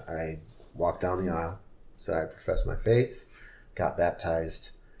 I walked down the aisle, said I professed my faith, got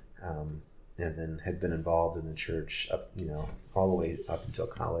baptized, and then had been involved in the church up, all the way up until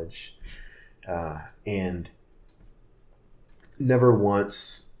college, and never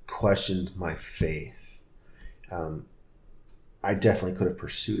once questioned my faith. I definitely could have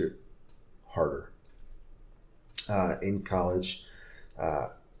pursued it harder. In college,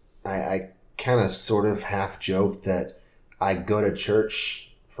 I kind of sort of half joked that I go to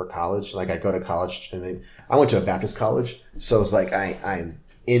church for college. Like I go to college, and then I went to a Baptist college, so it's like I'm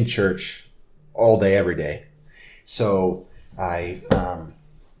in church all day, every day. So I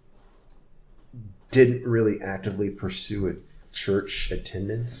didn't really actively pursue a church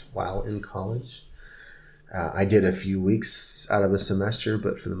attendance while in college. I did a few weeks out of a semester,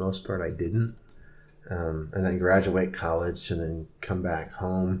 but for the most part, I didn't. And then graduate college and then come back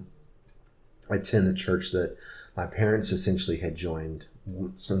home. I attend the church that my parents essentially had joined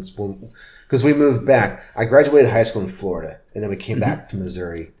because we moved back. I graduated high school in Florida, and then we came back to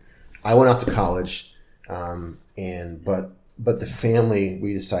Missouri. I went off to college, but the family,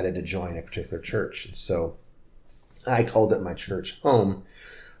 we decided to join a particular church. And so I called it my church home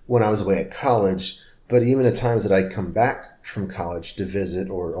when I was away at college. But even at times that I'd come back from college to visit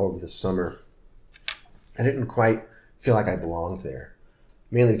or over the summer, I didn't quite feel like I belonged there.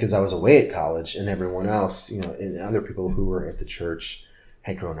 Mainly because I was away at college and everyone else, and other people who were at the church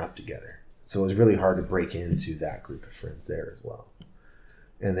had grown up together. So it was really hard to break into that group of friends there as well.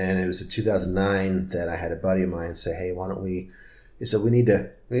 And then it was in 2009 that I had a buddy of mine say, "Hey, why don't we?" He said, "We need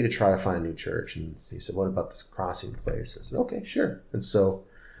to try to find a new church." And he said, "What about this Crossing place?" I said, "Okay, sure." And so,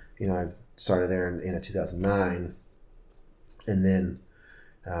 I started there in 2009, and then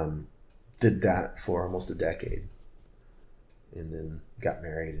did that for almost a decade, and then got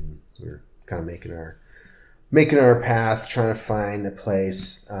married, and we were kind of making our path, trying to find a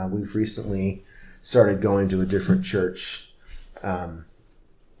place. We've recently started going to a different church.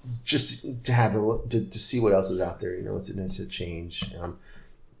 Just to have a look, to see what else is out there, it's a change.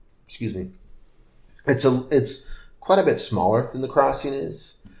 Excuse me. It's quite a bit smaller than the Crossing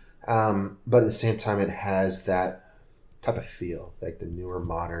is, but at the same time, it has that type of feel, like the newer,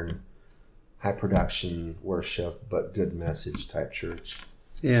 modern, high production worship, but good message type church.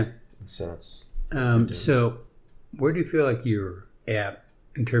 Yeah. And so it's. So, where do you feel like you're at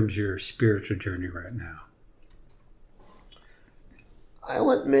in terms of your spiritual journey right now?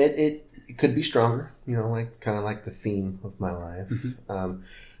 I'll admit it could be stronger, kind of like the theme of my life. Mm-hmm.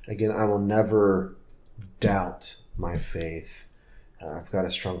 Again, I will never doubt my faith. I've got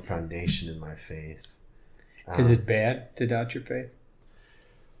a strong foundation in my faith. Is it bad to doubt your faith?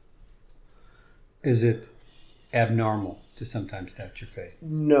 Is it abnormal to sometimes doubt your faith?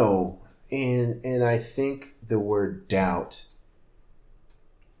 No. And I think the word doubt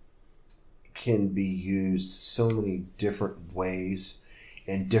can be used so many different ways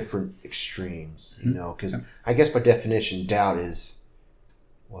and different extremes, because I guess by definition, doubt is,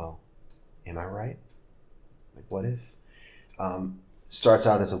 well, am I right? Like, what if? Starts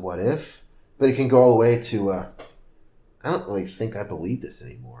out as a what if, but it can go all the way to I don't really think I believe this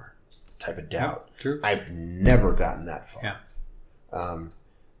anymore type of doubt. Yeah, true. I've never gotten that far. Yeah.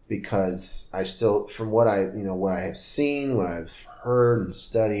 Because I still, from what I have seen, what I've heard and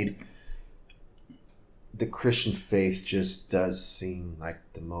studied, the Christian faith just does seem like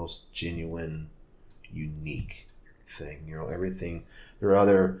the most genuine, unique thing. Everything. There are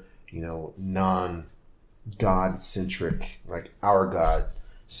other, non-God centric, like our God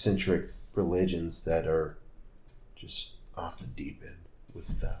centric religions that are just off the deep end with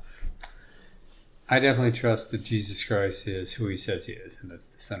stuff. I definitely trust that Jesus Christ is who he says he is, and that's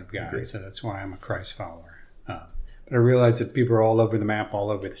the Son of God. Agreed. So that's why I'm a Christ follower. But I realize that people are all over the map, all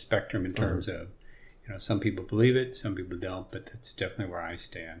over the spectrum in terms of, some people believe it, some people don't, but that's definitely where I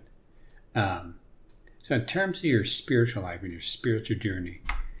stand. So in terms of your spiritual life and your spiritual journey,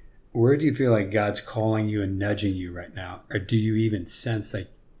 where do you feel like God's calling you and nudging you right now? Or do you even sense like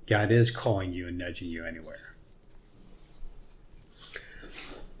God is calling you and nudging you anywhere?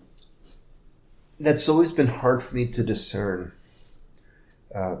 That's always been hard for me to discern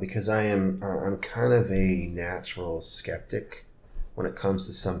because I'm kind of a natural skeptic when it comes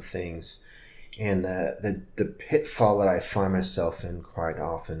to some things. And the pitfall that I find myself in quite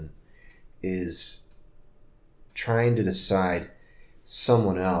often is trying to decide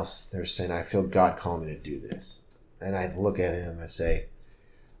someone else. They're saying, I feel God calling me to do this. And I look at him and I say,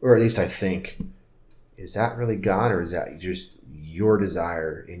 or at least I think, is that really God, or is that just your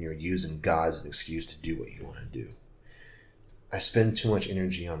desire and you're using God as an excuse to do what you want to do? I spend too much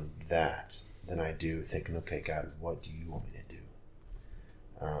energy on that than I do thinking, okay, God, what do you want me to do?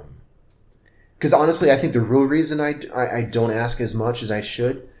 Because honestly, I think the real reason I don't ask as much as I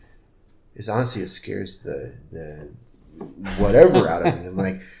should is honestly it scares the whatever out of me. I'm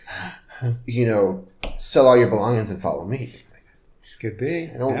like, sell all your belongings and follow me. Could be.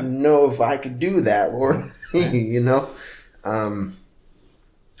 I don't know if I could do that, Lord. Or,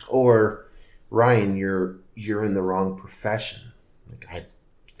 Ryan, you're in the wrong profession. Like, I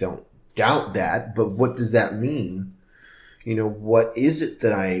don't doubt that, but what does that mean? What is it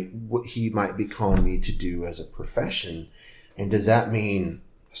that what he might be calling me to do as a profession? And does that mean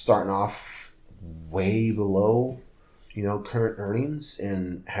starting off way below, current earnings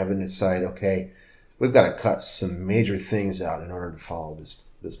and having to decide, okay, we've got to cut some major things out in order to follow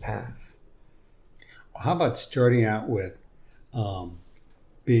this path? How about starting out with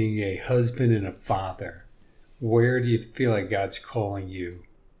being a husband and a father? Where do you feel like God's calling you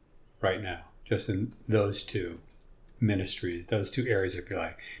right now, just in those two ministries, those two areas of your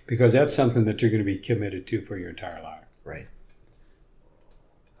life? Because that's something that you're going to be committed to for your entire life. Right.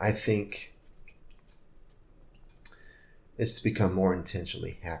 I think it's to become more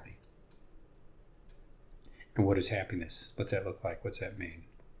intentionally happy. And what is happiness? What's that look like? What's that mean?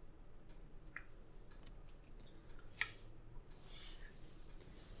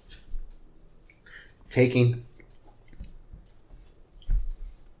 Taking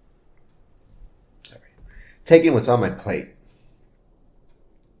what's on my plate.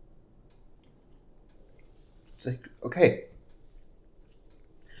 It's like, okay,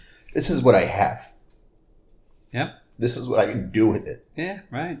 this is what I have. Yep. This is what I can do with it. Yeah,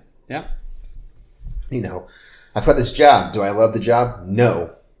 right. Yep. I've got this job. Do I love the job?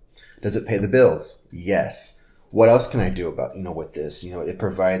 No. Does it pay the bills? Yes. What else can I do about, with this? It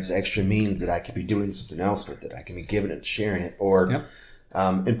provides extra means that I could be doing something else with it. I can be giving it, sharing it, or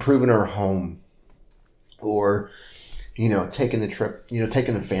improving our home, or, taking the trip,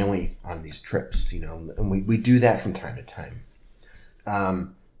 taking the family on these trips, and we do that from time to time.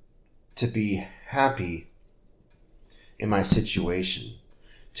 To be happy in my situation,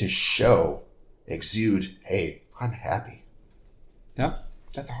 to exude, hey, I'm happy. Yep.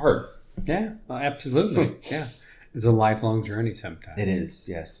 That's hard. Yeah, well, absolutely. Yeah. It's a lifelong journey sometimes. It is,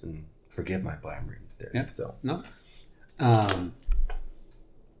 yes. And forgive my blabbering there. Yeah. So. No.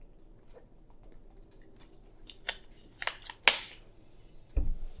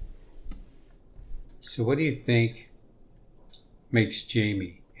 So what do you think makes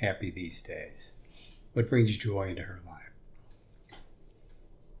Jamie happy these days? What brings joy into her life?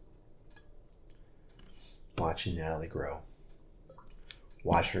 Watching Natalie grow.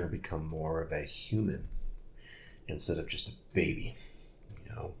 Watch her become more of a human instead of just a baby,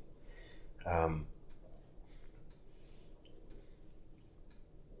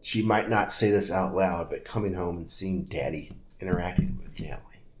 She might not say this out loud, but coming home and seeing Daddy interacting with Natalie.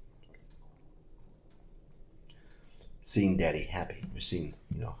 Seeing Daddy happy. Or seeing,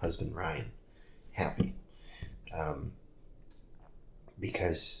 husband Ryan happy.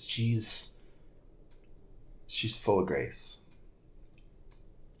 Because she's full of grace.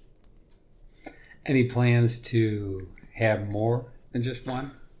 Any plans to have more than just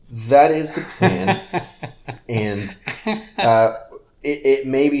one? That is the plan. And it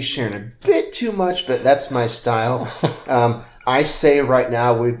may be sharing a bit too much, but that's my style. I say right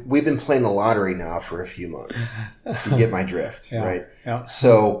now, we've been playing the lottery now for a few months. You get my drift, right? Yeah.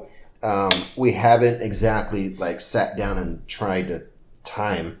 So we haven't exactly sat down and tried to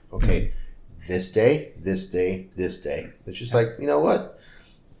time, okay, this day, this day, this day. It's just you know what?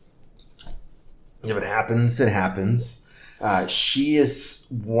 If it happens, it happens. She is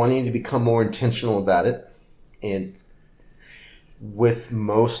wanting to become more intentional about it. And with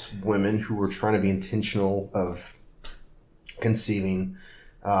most women who are trying to be intentional of conceiving,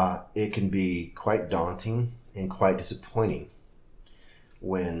 it can be quite daunting and quite disappointing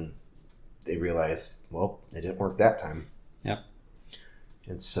when they realize, well, it didn't work that time. Yep.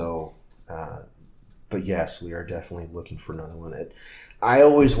 And so, but yes, we are definitely looking for another one. I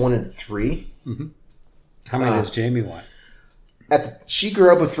always wanted 3. Mm-hmm. How many does Jamie want? She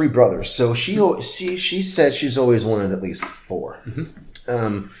grew up with 3 brothers, so she said she's always wanted at least 4.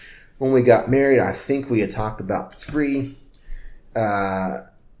 Mm-hmm. When we got married, I think we had talked about 3.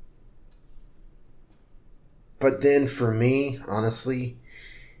 But then for me, honestly,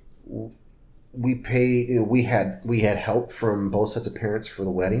 we paid. We had help from both sets of parents for the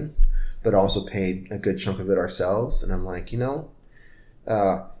wedding, but also paid a good chunk of it ourselves. And I'm like,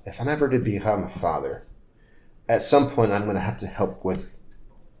 if I'm ever to become a father, at some point I'm going to have to help with.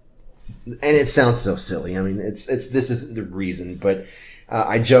 And it sounds so silly. I mean, this isn't the reason, but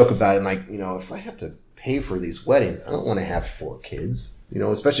I joke about it. Like, if I have to pay for these weddings, I don't want to have 4 kids.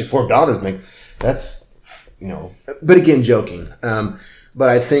 Especially 4 daughters. Like, that's. But again, joking. But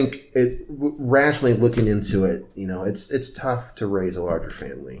I think rationally looking into it, it's tough to raise a larger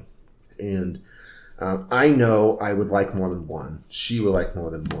family, and I know I would like more than one. She would like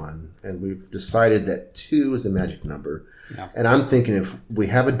more than one. And we've decided that 2 is the magic number. Yeah. And I'm thinking if we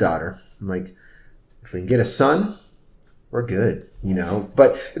have a daughter, I'm like, if we can get a son, we're good, you know.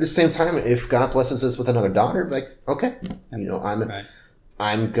 But at the same time, if God blesses us with another daughter, like, okay, you know,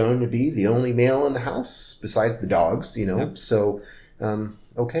 I'm going to be the only male in the house besides the dogs, you know. Yep. So,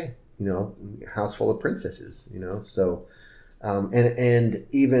 okay, you know, house full of princesses, you know. So, and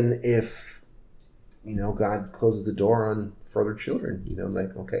even if, you know, God closes the door on further children, you know,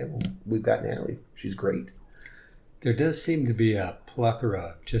 like, okay, well, we've got Natalie. She's great. There does seem to be a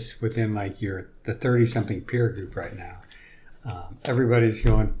plethora just within like the 30-something peer group right now. Everybody's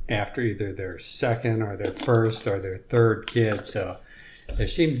going after either their second or their first or their third kid. So there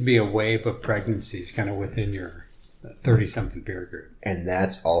seems to be a wave of pregnancies kind of within your 30-something peer group. And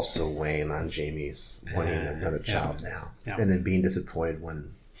that's also weighing on Jamie's wanting another child now. Yeah. And then being disappointed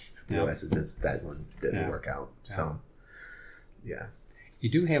when he realizes that one didn't work out. So, yeah. You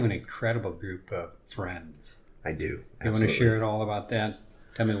do have an incredible group of friends. I do. Absolutely. You want to share it all about that?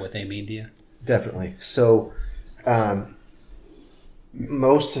 Tell me what they mean to you. Definitely. So,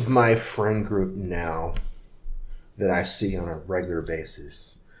 most of my friend group now that I see on a regular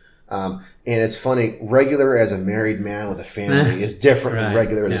basis, and it's funny, regular as a married man with a family is different than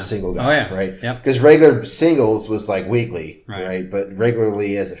regular as a single guy, right? Because regular singles was like weekly, right? But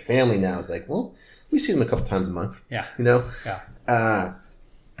regularly as a family now is like, well, we see them a couple times a month, you know?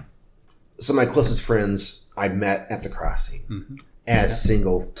 So my closest friends I met at the crossing as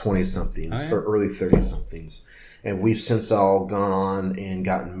single 20-somethings or early 30-somethings. And we've since all gone on and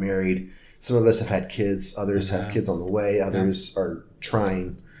gotten married. Some of us have had kids. Others have kids on the way. Others are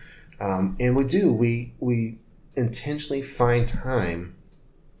trying. And we intentionally find time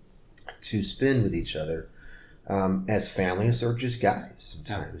to spend with each other as families or just guys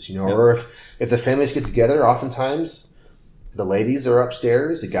sometimes, you know. Or if the families get together, oftentimes the ladies are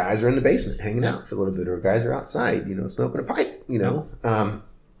upstairs, the guys are in the basement hanging out for a little bit, or guys are outside, you know, smoking a pipe, you know.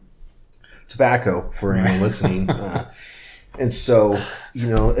 Tobacco for anyone listening. And so, you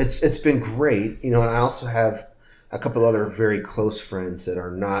know, it's been great, you know. And I also have a couple other very close friends that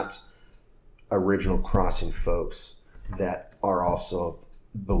are not original Crossing folks that are also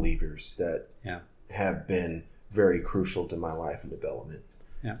believers that have been very crucial to my life and development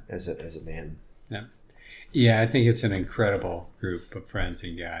as a man. Yeah, I think it's an incredible group of friends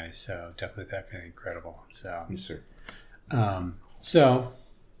and guys. So definitely incredible. So, yes, sir. So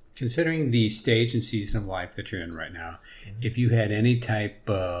considering the stage and season of life that you're in right now, if you had any type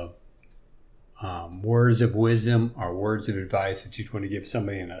of words of wisdom or words of advice that you'd want to give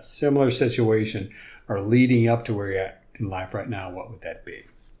somebody in a similar situation or leading up to where you're at in life right now, what would that be?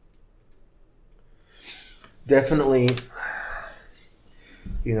 Definitely,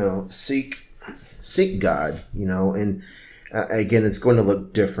 you know, seek God, you know, and again, it's going to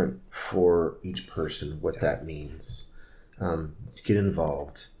look different for each person, what that means. Get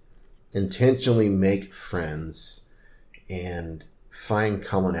involved. Intentionally make friends and find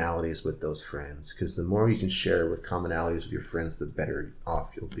commonalities with those friends, because the more you can share with commonalities with your friends, the better off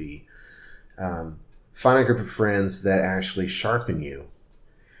you'll be. Find a group of friends that actually sharpen you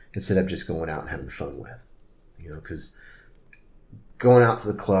instead of just going out and having fun with, you know, because going out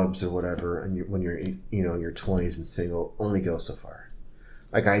to the clubs or whatever, and when you're, you know, in your 20s and single, only go so far.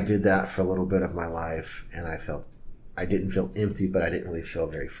 Like I did that for a little bit of my life, and I didn't feel empty, but I didn't really feel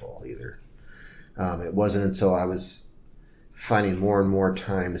very full either. It wasn't until I was finding more and more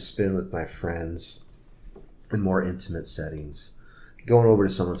time to spend with my friends in more intimate settings, going over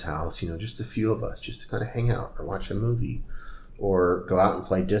to someone's house, you know, just a few of us, just to kind of hang out or watch a movie or go out and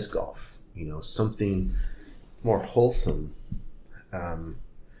play disc golf, you know, something more wholesome to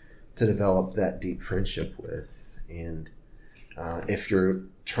develop that deep friendship with. And if you're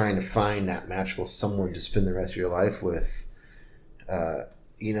trying to find that magical someone to spend the rest of your life with,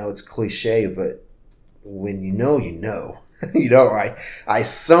 you know, it's cliche, but when you know, you know. You know, I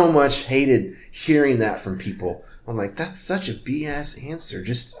so much hated hearing that from people. I'm like, that's such a BS answer.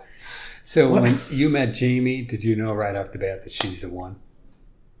 Just so what? When you met Jamie, did you know right off the bat that she's the one?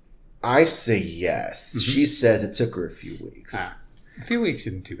 I say yes. Mm-hmm. She says it took her a few weeks. A few weeks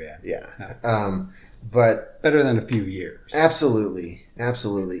isn't too bad. Yeah. But better than a few years. Absolutely.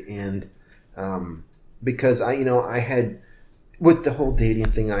 And because I had, with the whole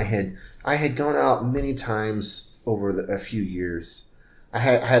dating thing, I had gone out many times over a few years. I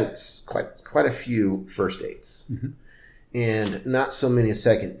had quite a few first dates, mm-hmm. and not so many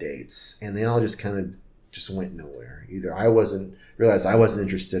second dates, and they all just kind of just went nowhere. Either realized I wasn't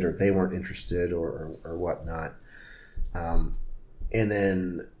interested, or they weren't interested, or whatnot. And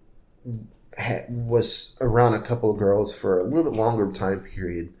then was around a couple of girls for a little bit longer time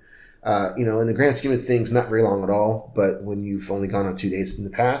period. In the grand scheme of things, not very long at all. But when you've only gone on 2 dates in the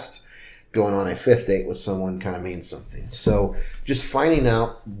past, going on a 5th date with someone kind of means something. So just finding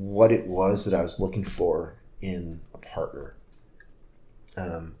out what it was that I was looking for in a partner.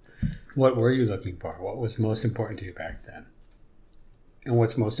 What were you looking for? What was most important to you back then? And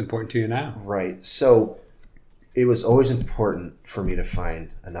what's most important to you now? Right. So it was always important for me to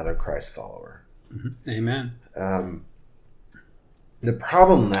find another Christ follower. Mm-hmm. Amen. The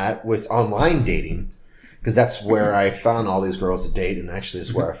problem that with online dating, because that's where I found all these girls to date, and actually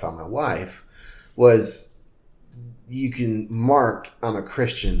that's where I found my wife, was you can mark I'm a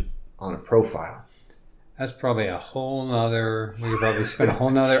Christian on a profile. That's probably a whole nother, we could probably spend a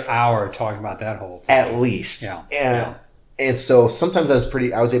whole nother hour talking about that whole thing. At least. Yeah. And so sometimes I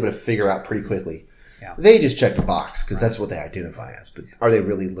was able to figure out pretty quickly. Yeah. They just check the box because that's what they identify as, but are they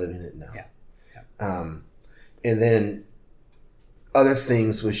really living it? No. Yeah. And then other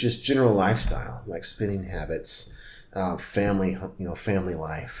things was just general lifestyle, like spending habits, family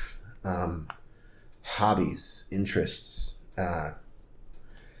life, hobbies, interests. I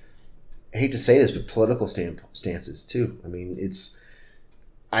hate to say this, but political stances too. I mean,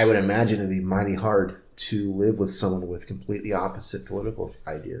 I would imagine it'd be mighty hard to live with someone with completely opposite political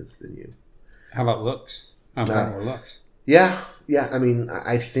ideas than you. How about looks? How about more looks? Yeah. I mean,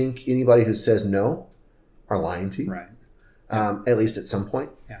 I think anybody who says no are lying to you. Right. At least at some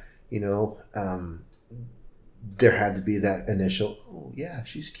point. Yeah. There had to be that initial, oh yeah,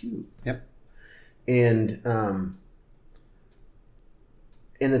 she's cute. Yep. And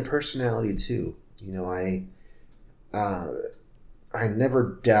the personality too. I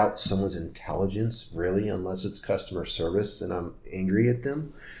never doubt someone's intelligence really, unless it's customer service and I'm angry at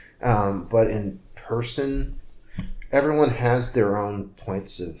them. But in person, everyone has their own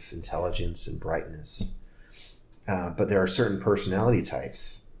points of intelligence and brightness. But there are certain personality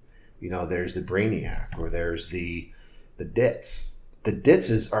types. There's the brainiac, or there's the ditz. The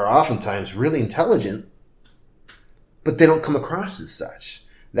ditzes are oftentimes really intelligent, but they don't come across as such.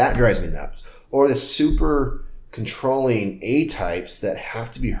 That drives me nuts. Or the super controlling A-types that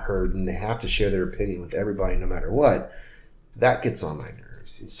have to be heard and they have to share their opinion with everybody no matter what. That gets on my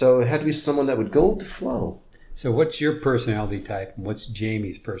nerves. And so it had to be someone that would go with the flow. So what's your personality type and what's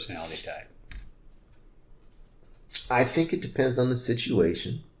Jamie's personality type? I think it depends on the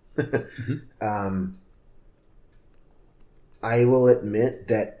situation. Mm-hmm. I will admit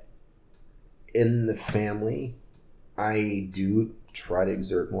that in the family, I do try to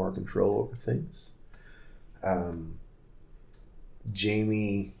exert more control over things.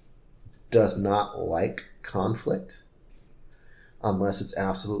 Jamie does not like conflict unless it's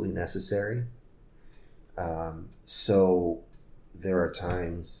absolutely necessary. So there are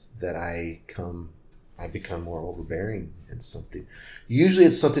times that I become more overbearing in something. Usually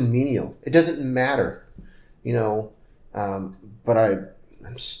it's something menial. It doesn't matter, but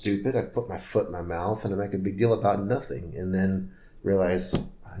I'm stupid. I put my foot in my mouth and I make a big deal about nothing and then realize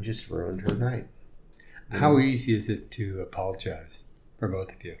I just ruined her night. How easy is it to apologize for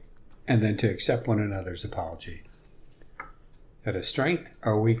both of you and then to accept one another's apology? Is that a strength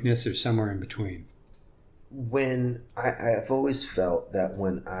or a weakness or somewhere in between? When I've always felt that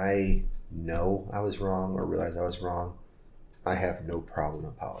when I know I was wrong or realize I was wrong, I have no problem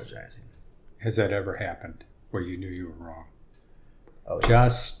apologizing. Has that ever happened where you knew you were wrong? Oh,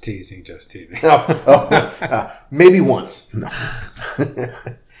 just teasing. Maybe once. No.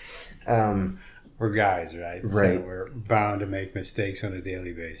 We're guys, right? Right. So we're bound to make mistakes on a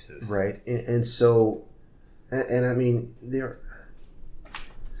daily basis. Right. And so, and I mean, there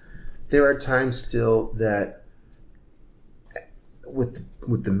are times still that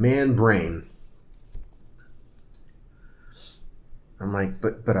with the man brain, I'm like,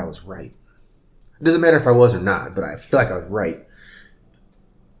 but I was right. It doesn't matter if I was or not, but I feel like I was right.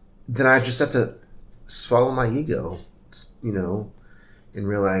 Then I just have to swallow my ego, and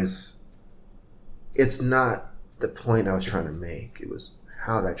realize it's not the point I was trying to make. It was,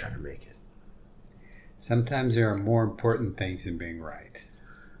 how did I try to make it? Sometimes there are more important things than being right.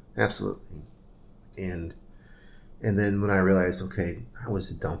 Absolutely. And then when I realized, okay, I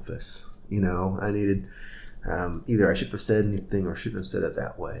was a dumpus. I needed, either I shouldn't have said anything or shouldn't have said it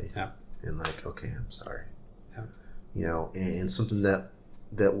that way. Yeah. And like, okay, I'm sorry. Yeah. And something that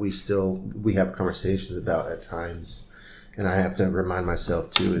we have conversations about at times, and I have to remind myself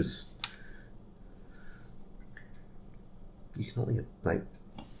too, is you can only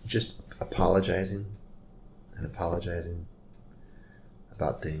just apologizing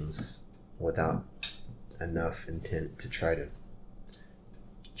about things without enough intent to try to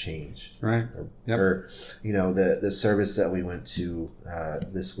change. Right. Yep. Or the service that we went to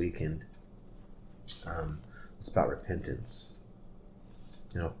this weekend, it's about repentance.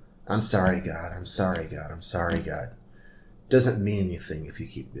 I'm sorry, God. I'm sorry, God. I'm sorry, God. Doesn't mean anything if you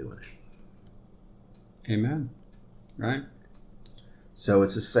keep doing it. Amen. Right. So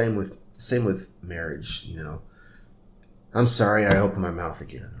it's the same with marriage. I'm sorry I opened my mouth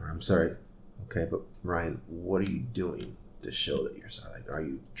again, or I'm sorry. Okay, but Ryan, what are you doing to show that you're sorry? Are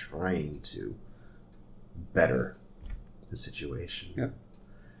you trying to better the situation? Yep.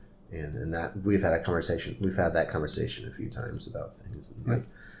 And that we've had that conversation a few times about things. And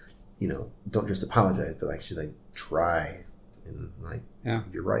don't just apologize, but actually try and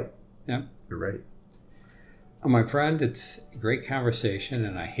you're right. Yeah. You're right. My friend, it's a great conversation,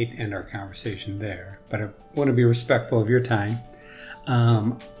 and I hate to end our conversation there, but I want to be respectful of your time.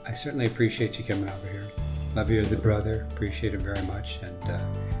 I certainly appreciate you coming over here. Love you as a brother. Appreciate it very much. And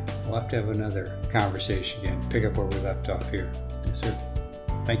we'll have to have another conversation again. Pick up where we left off here. Yes, sir.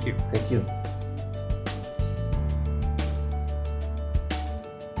 Thank you. Thank you.